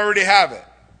 I would already have it.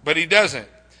 But he doesn't.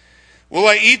 Will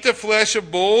I eat the flesh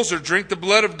of bulls or drink the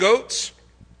blood of goats?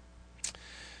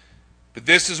 But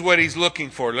this is what he's looking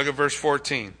for. Look at verse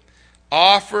 14.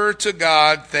 Offer to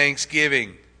God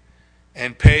thanksgiving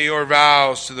and pay your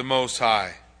vows to the Most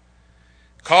High.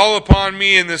 Call upon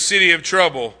me in the city of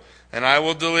trouble, and I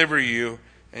will deliver you,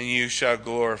 and you shall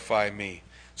glorify me.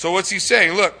 So what's he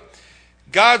saying? Look,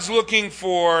 God's looking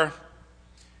for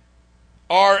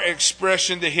our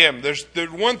expression to him. There's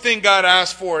one thing God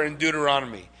asked for in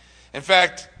Deuteronomy. In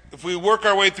fact, if we work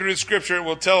our way through the Scripture, it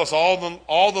will tell us all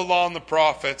the law and the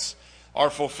prophets are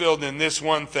fulfilled in this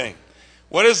one thing.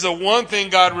 What is the one thing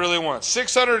God really wants?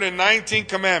 619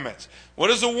 commandments. What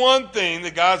is the one thing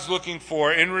that God's looking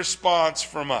for in response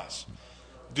from us?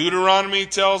 Deuteronomy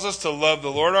tells us to love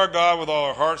the Lord our God with all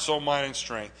our heart, soul, mind, and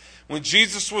strength. When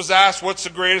Jesus was asked, what's the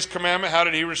greatest commandment? How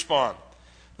did he respond?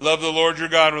 Love the Lord your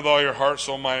God with all your heart,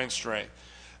 soul, mind, and strength.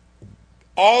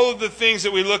 All of the things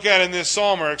that we look at in this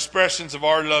psalm are expressions of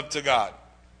our love to God.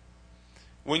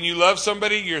 When you love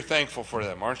somebody, you're thankful for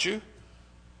them, aren't you?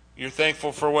 You're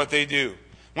thankful for what they do.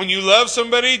 When you love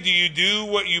somebody, do you do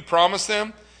what you promise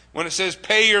them? When it says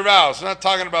pay your vows, it's not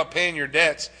talking about paying your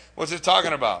debts. What's it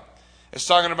talking about? It's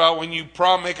talking about when you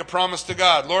make a promise to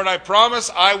God. Lord, I promise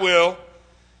I will.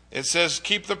 It says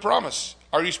keep the promise.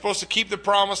 Are you supposed to keep the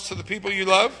promise to the people you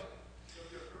love?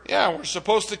 Yeah, we're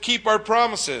supposed to keep our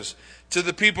promises to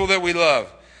the people that we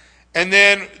love. And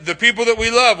then the people that we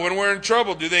love, when we're in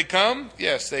trouble, do they come?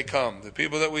 Yes, they come. The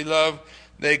people that we love,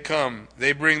 they come.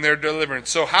 They bring their deliverance.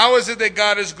 So how is it that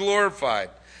God is glorified?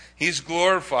 He's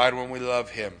glorified when we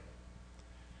love him.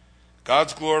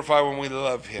 God's glorified when we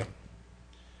love him.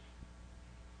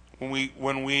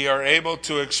 When we are able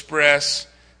to express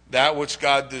that which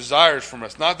God desires from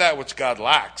us, not that which God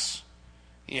lacks.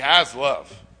 He has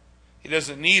love. He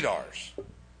doesn't need ours.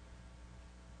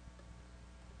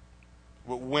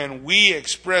 But when we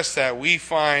express that, we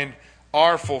find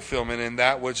our fulfillment in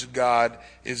that which God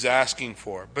is asking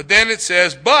for. But then it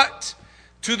says, but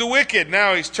to the wicked.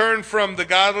 Now he's turned from the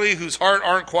godly whose heart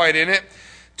aren't quite in it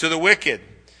to the wicked.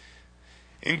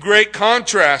 In great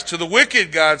contrast to the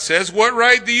wicked, God says, what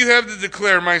right do you have to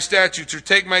declare my statutes or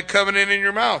take my covenant in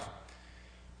your mouth?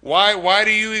 Why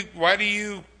do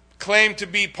you claim to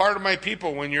be part of my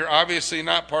people when you're obviously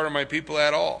not part of my people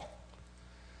at all?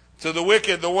 To the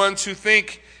wicked, the ones who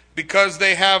think because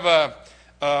they have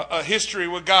a history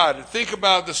with God. Think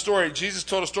about the story. Jesus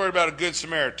told a story about a good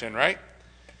Samaritan, right?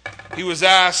 He was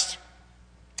asked,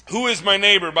 who is my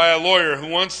neighbor, by a lawyer who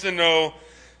wants to know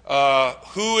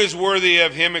who is worthy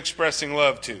of him expressing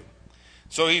love to.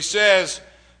 So he says,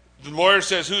 the lawyer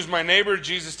says, who's my neighbor?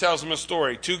 Jesus tells him a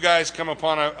story. Two guys come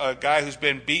upon a guy who's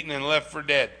been beaten and left for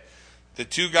dead. The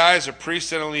two guys, a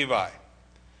priest and a Levi.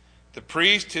 The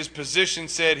priest, his position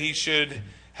said he should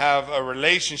have a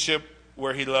relationship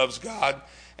where he loves God,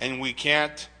 and we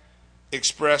can't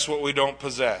express what we don't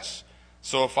possess.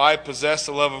 So if I possess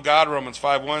the love of God, Romans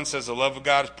 5:1 says the love of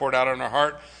God is poured out on our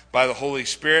heart by the Holy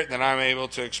Spirit, then I'm able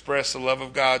to express the love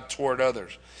of God toward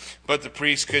others. But the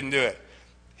priest couldn't do it.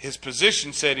 His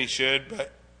position said he should,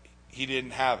 but he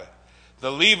didn't have it.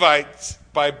 The Levites,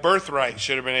 by birthright,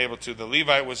 should have been able to. The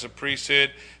Levite was a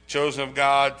priesthood, chosen of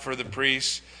God for the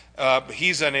priests, but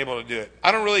he's unable to do it.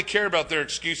 I don't really care about their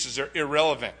excuses. They're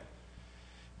irrelevant.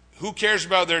 Who cares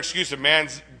about their excuse? A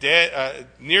man's dead,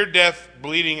 near death,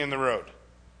 bleeding in the road.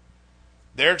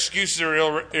 Their excuses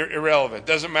are irrelevant.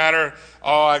 Doesn't matter,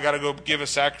 I got to go give a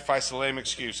sacrifice, a lame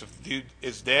excuse. If the dude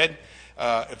is dead,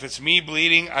 if it's me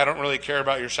bleeding, I don't really care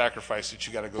about your sacrifice that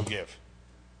you got to go give.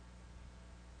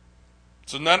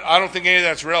 So I don't think any of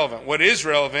that's relevant. What is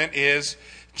relevant is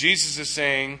Jesus is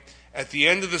saying at the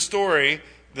end of the story,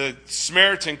 the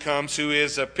Samaritan comes who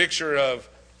is a picture of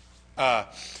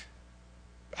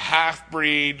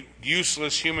half-breed,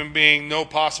 useless human being, no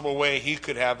possible way he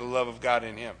could have the love of God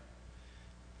in him.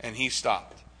 And he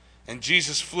stopped. And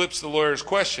Jesus flips the lawyer's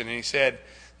question, and he said,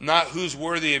 not who's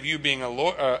worthy of you being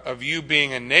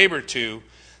a neighbor to,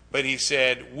 but he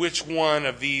said, which one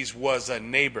of these was a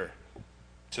neighbor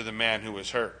to the man who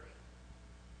was hurt?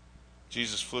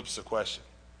 Jesus flips the question.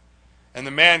 And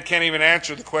the man can't even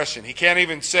answer the question. He can't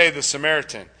even say the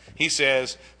Samaritan. He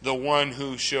says, the one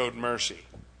who showed mercy.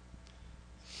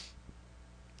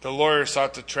 The lawyer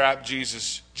sought to trap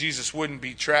Jesus. Jesus wouldn't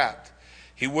be trapped.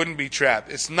 He wouldn't be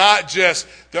trapped. It's not just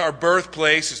our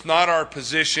birthplace. It's not our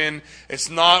position. It's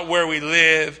not where we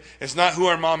live. It's not who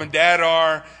our mom and dad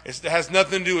are. It has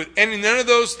nothing to do with any. None of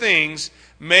those things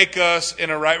make us in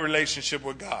a right relationship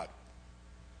with God.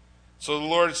 So the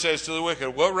Lord says to the wicked,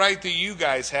 what right do you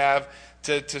guys have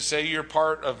to say you're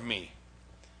part of me?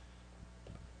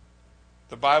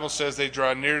 The Bible says they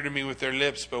draw near to me with their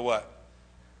lips, but what?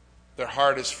 Their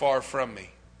heart is far from me.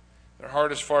 Their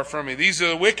heart is far from me. These are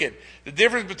the wicked. The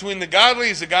difference between the godly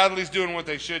is the godly's doing what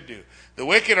they should do. The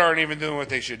wicked aren't even doing what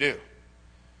they should do.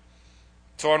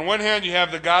 So on one hand, you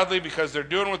have the godly because they're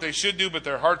doing what they should do, but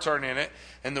their hearts aren't in it.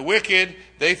 And the wicked,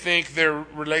 they think their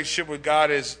relationship with God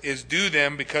is due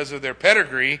them because of their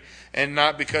pedigree and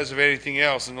not because of anything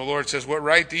else. And the Lord says, what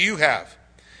right do you have?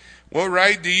 What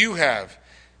right do you have?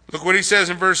 Look what he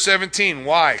says in verse 17.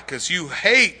 Why? Because you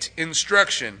hate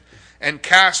instruction and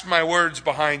cast my words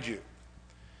behind you.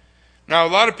 Now, a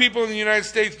lot of people in the United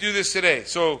States do this today.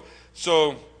 So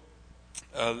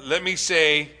let me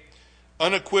say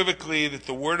unequivocally that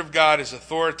the Word of God is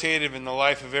authoritative in the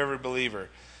life of every believer.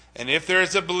 And if there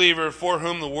is a believer for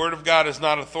whom the Word of God is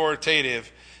not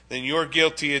authoritative, then you're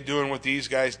guilty of doing what these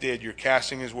guys did. You're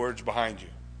casting His words behind you.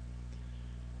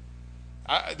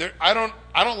 I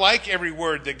don't like every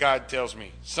word that God tells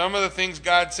me. Some of the things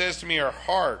God says to me are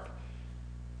hard,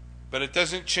 but it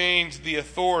doesn't change the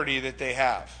authority that they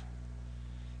have.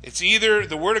 It's either,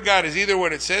 the Word of God is either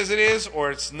what it says it is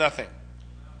or it's nothing.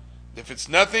 If it's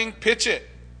nothing, pitch it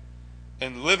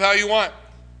and live how you want.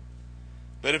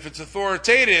 But if it's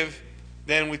authoritative,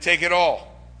 then we take it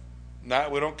all.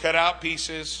 We don't cut out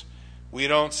pieces. We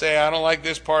don't say, I don't like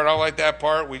this part, I don't like that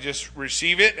part. We just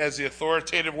receive it as the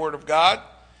authoritative Word of God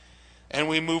and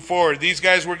we move forward. These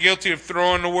guys were guilty of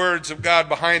throwing the words of God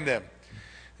behind them.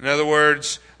 In other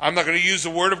words, I'm not going to use the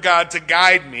Word of God to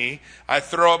guide me. I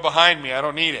throw it behind me. I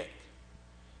don't need it.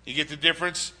 You get the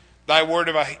difference? Thy word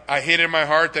have I hid in my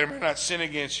heart that I might not sin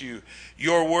against you.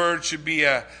 Your word should be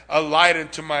a light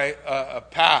unto my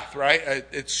path, right?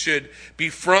 It should be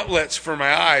frontlets for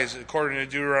my eyes, according to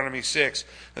Deuteronomy 6.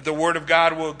 That the Word of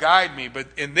God will guide me. But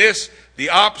in this, the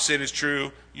opposite is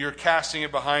true. You're casting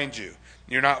it behind you.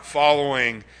 You're not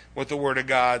following what the Word of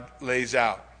God lays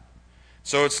out.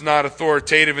 So it's not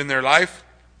authoritative in their life.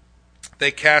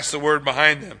 They cast the Word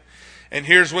behind them. And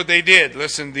here's what they did.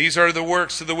 Listen, these are the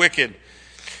works of the wicked.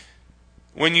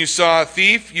 When you saw a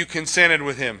thief, you consented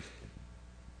with him.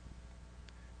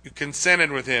 You consented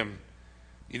with him.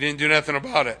 You didn't do nothing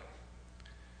about it.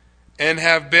 And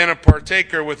have been a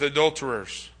partaker with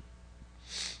adulterers.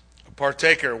 A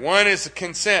partaker. One is a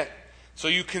consent. So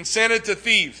you consented to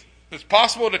thieves. It's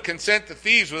possible to consent to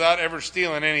thieves without ever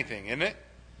stealing anything, isn't it?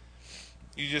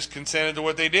 You just consented to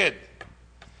what they did.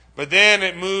 But then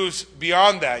it moves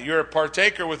beyond that. You're a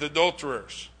partaker with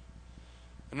adulterers.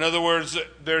 In other words,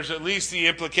 there's at least the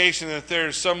implication that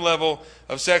there's some level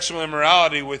of sexual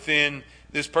immorality within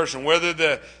this person.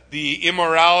 Whether the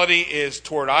immorality is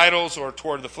toward idols or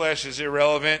toward the flesh is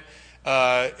irrelevant.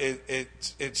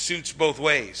 It suits both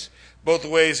ways. Both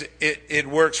ways it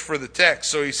works for the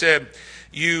text. So he said,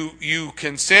 you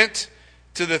consent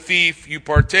to the thief, you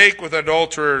partake with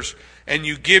adulterers, and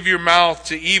you give your mouth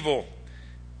to evil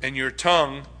and your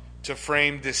tongue to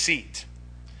frame deceit.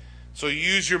 So you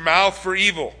use your mouth for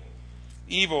evil.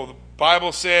 Evil. The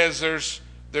Bible says there's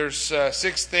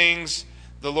 6 things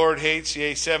the Lord hates.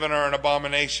 Yea, 7 are an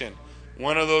abomination.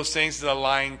 One of those things is a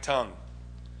lying tongue.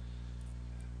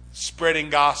 Spreading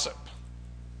gossip.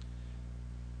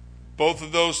 Both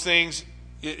of those things,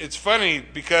 it's funny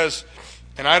because,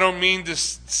 and I don't mean to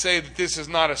say that this is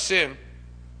not a sin.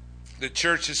 The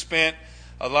church has spent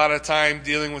a lot of time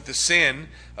dealing with the sin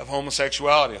of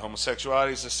homosexuality.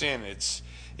 Homosexuality is a sin. It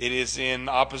is in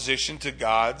opposition to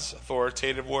God's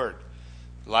authoritative word.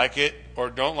 Like it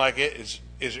or don't like it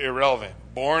is irrelevant.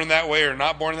 Born that way or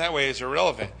not born that way is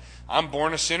irrelevant. I'm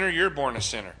born a sinner, you're born a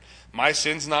sinner. My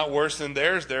sin's not worse than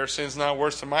theirs, their sin's not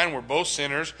worse than mine. We're both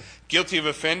sinners, guilty of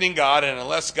offending God, and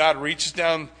unless God reaches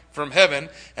down from heaven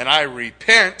and I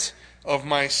repent of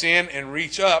my sin and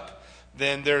reach up,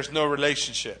 then there's no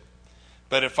relationship.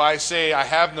 But if I say I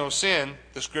have no sin,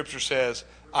 the scripture says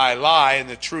I lie and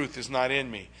the truth is not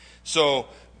in me. So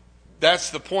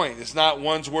that's the point. It's not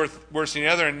one's worse than the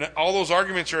other, and all those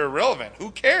arguments are irrelevant.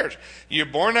 Who cares? You're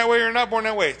born that way or you're not born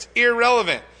that way. It's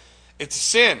irrelevant. It's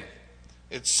sin.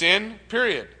 It's sin,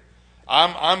 period.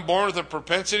 I'm born with a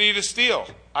propensity to steal.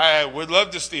 I would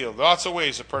love to steal. Lots of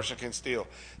ways a person can steal.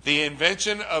 The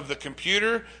invention of the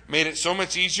computer made it so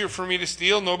much easier for me to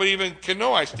steal. Nobody even can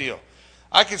know I steal.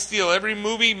 I can steal every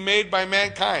movie made by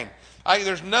mankind.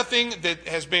 There's nothing that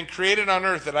has been created on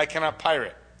earth that I cannot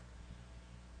pirate.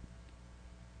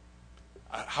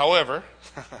 However,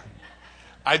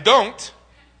 I don't.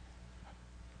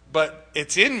 But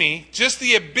it's in me, just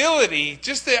the ability,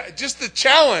 just the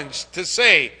challenge to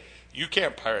say, you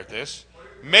can't pirate this,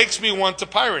 makes me want to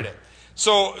pirate it.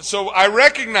 So I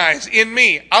recognize in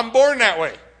me, I'm born that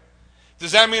way.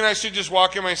 Does that mean I should just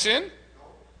walk in my sin?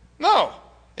 No.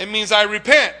 It means I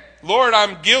repent. Lord,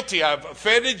 I'm guilty. I've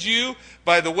offended you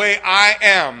by the way I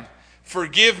am.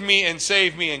 Forgive me and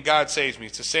save me, and God saves me.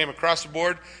 It's the same across the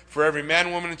board for every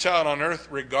man, woman, and child on earth,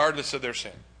 regardless of their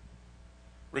sin.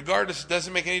 Regardless, it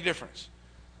doesn't make any difference.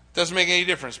 It doesn't make any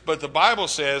difference. But the Bible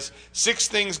says 6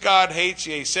 things God hates,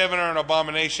 yea, 7 are an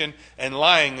abomination, and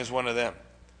lying is one of them.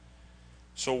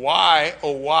 So why,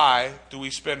 oh why, do we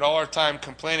spend all our time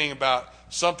complaining about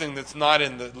something that's not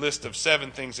in the list of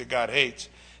 7 things that God hates,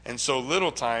 and so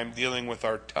little time dealing with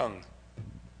our tongue?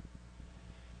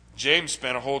 James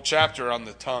spent a whole chapter on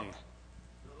the tongue.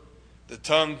 The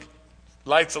tongue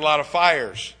lights a lot of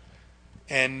fires,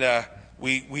 and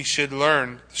we should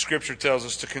learn, the scripture tells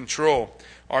us, to control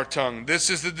our tongue. This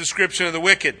is the description of the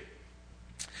wicked.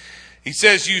 He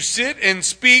says, you sit and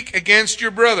speak against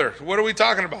your brother. What are we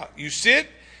talking about? You sit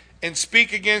and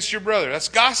speak against your brother. That's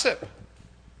gossip.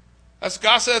 That's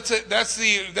gossip.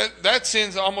 That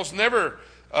sin's almost never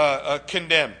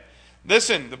condemned.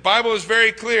 Listen, the Bible is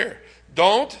very clear.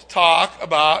 Don't talk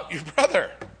about your brother.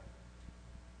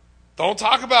 Don't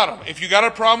talk about him. If you got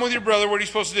a problem with your brother, what are you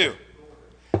supposed to do?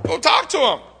 Go talk to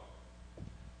him.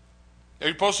 Are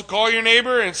you supposed to call your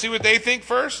neighbor and see what they think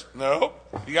first? No.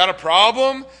 If you got a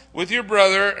problem with your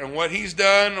brother and what he's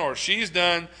done or she's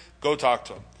done, go talk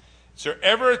to him. Is there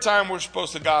ever a time we're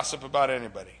supposed to gossip about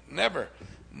anybody? Never.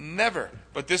 Never.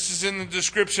 But this is in the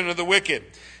description of the wicked.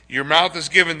 Your mouth is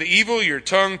given to evil, your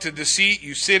tongue to deceit.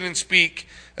 You sit and speak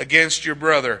against your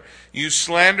brother. You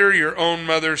slander your own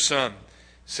mother's son.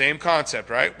 Same concept,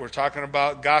 right? We're talking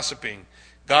about gossiping.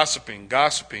 Gossiping,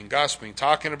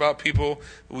 talking about people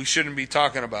we shouldn't be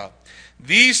talking about.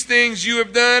 These things you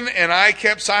have done, and I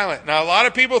kept silent. Now, a lot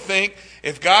of people think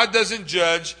if God doesn't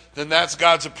judge, then that's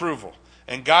God's approval.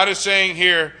 And God is saying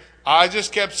here, I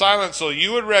just kept silent so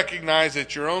you would recognize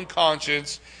that your own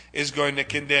conscience is going to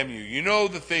condemn you. You know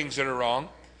the things that are wrong.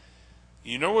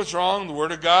 You know what's wrong. The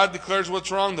Word of God declares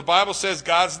what's wrong. The Bible says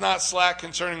God's not slack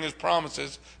concerning His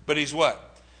promises, but He's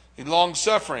what? He's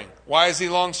long-suffering. Why is He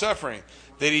long-suffering?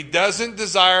 That He doesn't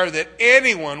desire that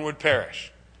anyone would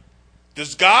perish.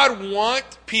 Does God want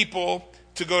people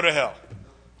to go to hell?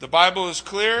 The Bible is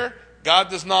clear. God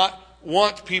does not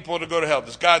want people to go to hell.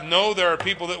 Does God know there are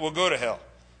people that will go to hell?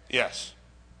 Yes.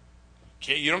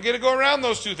 Okay, you don't get to go around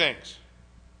those two things.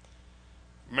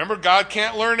 Remember, God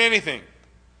can't learn anything.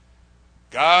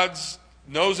 God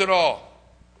knows it all.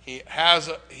 He has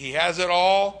it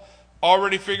all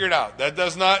already figured out. That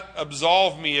does not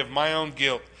absolve me of my own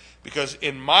guilt. Because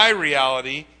in my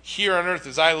reality, here on earth,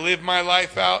 as I live my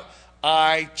life out,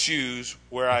 I choose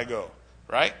where I go.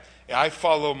 Right? I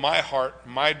follow my heart,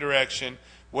 my direction.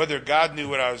 Whether God knew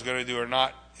what I was going to do or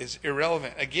not is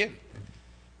irrelevant. Again,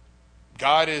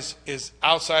 God is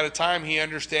outside of time. He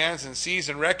understands and sees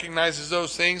and recognizes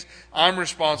those things. I'm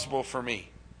responsible for me.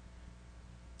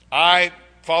 I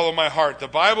follow my heart. The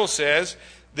Bible says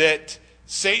that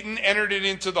Satan entered it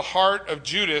into the heart of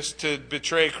Judas to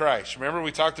betray Christ. Remember,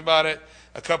 we talked about it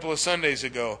a couple of Sundays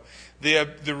ago.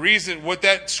 The reason, what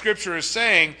that scripture is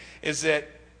saying is that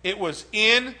it was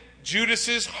in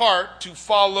Judas's heart to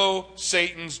follow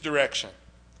Satan's direction.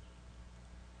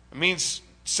 It means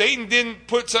Satan didn't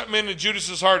put something into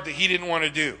Judas's heart that he didn't want to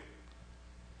do.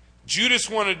 Judas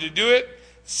wanted to do it.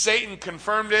 Satan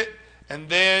confirmed it. And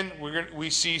then we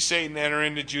see Satan enter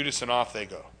into Judas, and off they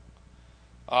go.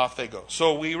 Off they go.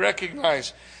 So we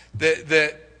recognize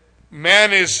that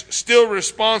man is still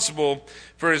responsible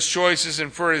for his choices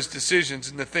and for his decisions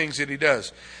and the things that he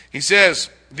does. He says,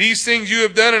 these things you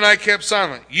have done and I kept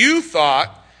silent. You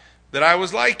thought that I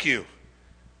was like you.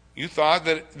 You thought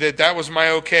that was my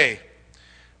okay.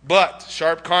 But,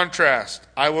 sharp contrast,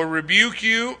 I will rebuke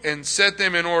you and set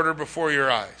them in order before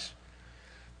your eyes.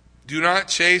 Do not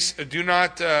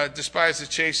despise the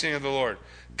chastening of the Lord.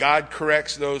 God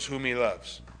corrects those whom he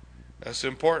loves. That's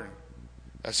important.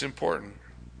 That's important.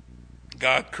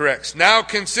 God corrects. Now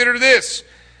consider this,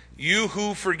 you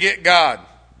who forget God,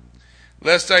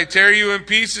 lest I tear you in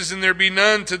pieces and there be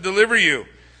none to deliver you.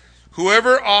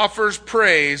 Whoever offers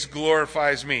praise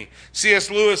glorifies me. C.S.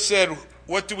 Lewis said,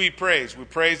 what do we praise? We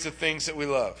praise the things that we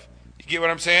love. You get what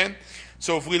I'm saying?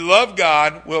 So if we love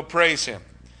God, we'll praise him.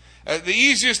 The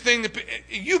easiest thing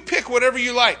you pick whatever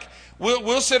you like.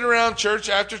 We'll sit around church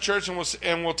after church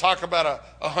and we'll talk about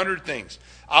 100 things.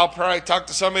 I'll probably talk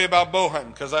to somebody about bow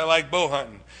hunting because I like bow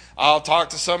hunting. I'll talk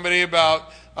to somebody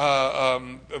about a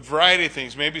variety of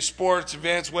things, maybe sports,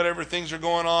 events, whatever things are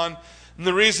going on. And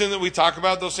the reason that we talk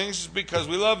about those things is because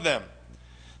we love them.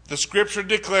 The scripture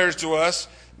declares to us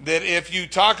that if you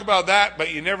talk about that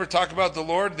but you never talk about the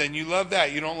Lord, then you love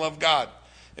that. You don't love God.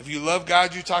 If you love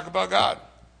God, you talk about God.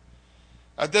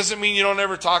 That doesn't mean you don't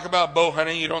ever talk about bow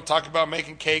hunting. You don't talk about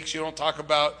making cakes. You don't talk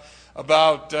about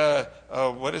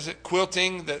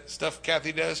quilting, that stuff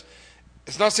Kathy does.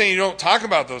 It's not saying you don't talk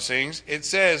about those things. It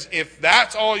says if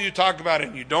that's all you talk about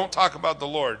and you don't talk about the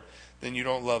Lord, then you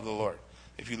don't love the Lord.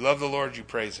 If you love the Lord, you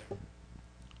praise him.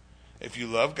 If you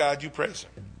love God, you praise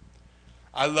him.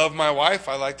 I love my wife.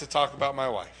 I like to talk about my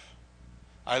wife.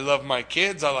 I love my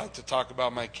kids. I like to talk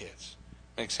about my kids.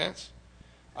 Make sense?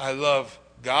 I love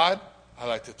God. I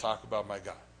like to talk about my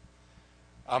God.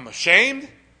 I'm ashamed.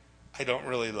 I don't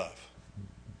really love.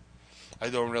 I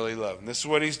don't really love. And this is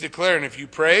what he's declaring. If you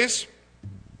praise,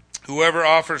 whoever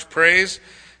offers praise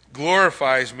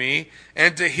glorifies me,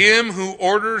 and to him who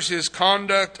orders his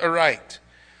conduct aright,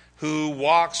 who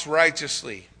walks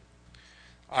righteously,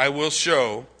 I will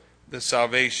show the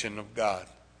salvation of God.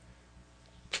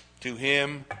 To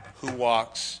him who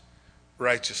walks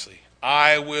righteously,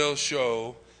 I will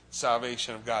show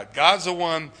salvation of God. God's the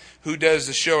one who does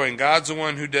the showing. God's the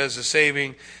one who does the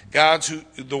saving. God's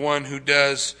the one who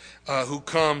does, who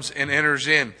comes and enters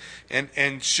in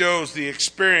and shows the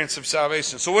experience of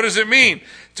salvation. So what does it mean?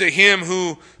 To him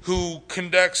who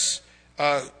conducts,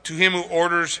 to him who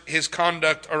orders his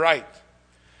conduct aright.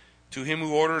 To him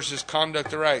who orders his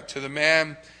conduct aright. To the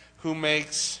man who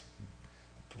makes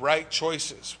right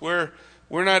choices. We're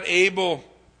not able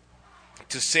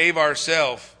to save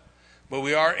ourselves, but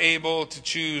we are able to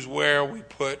choose where we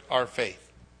put our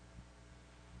faith.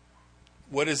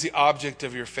 What is the object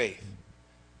of your faith?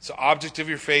 Is the object of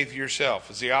your faith yourself?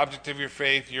 Is the object of your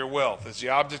faith your wealth? Is the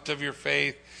object of your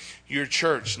faith your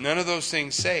church? None of those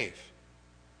things save.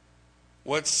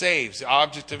 What saves? The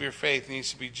object of your faith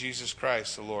needs to be Jesus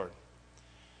Christ, the Lord,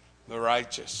 the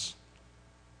righteous.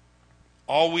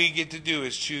 All we get to do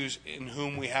is choose in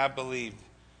whom we have believed.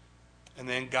 And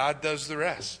then God does the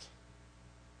rest.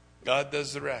 God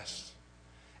does the rest.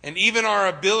 And even our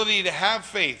ability to have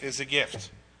faith is a gift.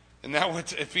 Isn't that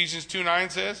what Ephesians 2:9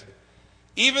 says?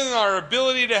 Even our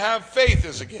ability to have faith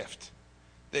is a gift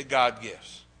that God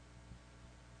gives.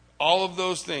 All of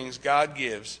those things God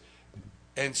gives.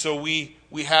 And so we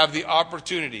have the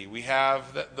opportunity. We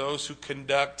have those who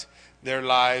conduct their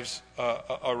lives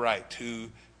aright, who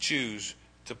choose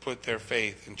to put their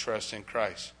faith and trust in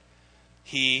Christ.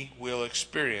 He will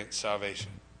experience salvation.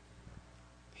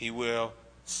 He will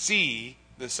see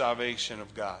the salvation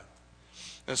of God.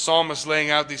 The psalmist laying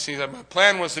out these things. My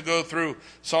plan was to go through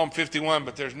Psalm 51,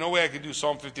 but there's no way I could do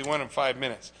Psalm 51 in 5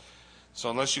 minutes. So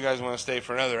unless you guys want to stay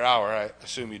for another hour, I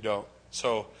assume you don't.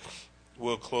 So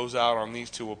we'll close out on these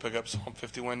two. We'll pick up Psalm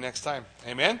 51 next time.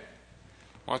 Amen?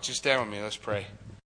 Why don't you stand with me? Let's pray.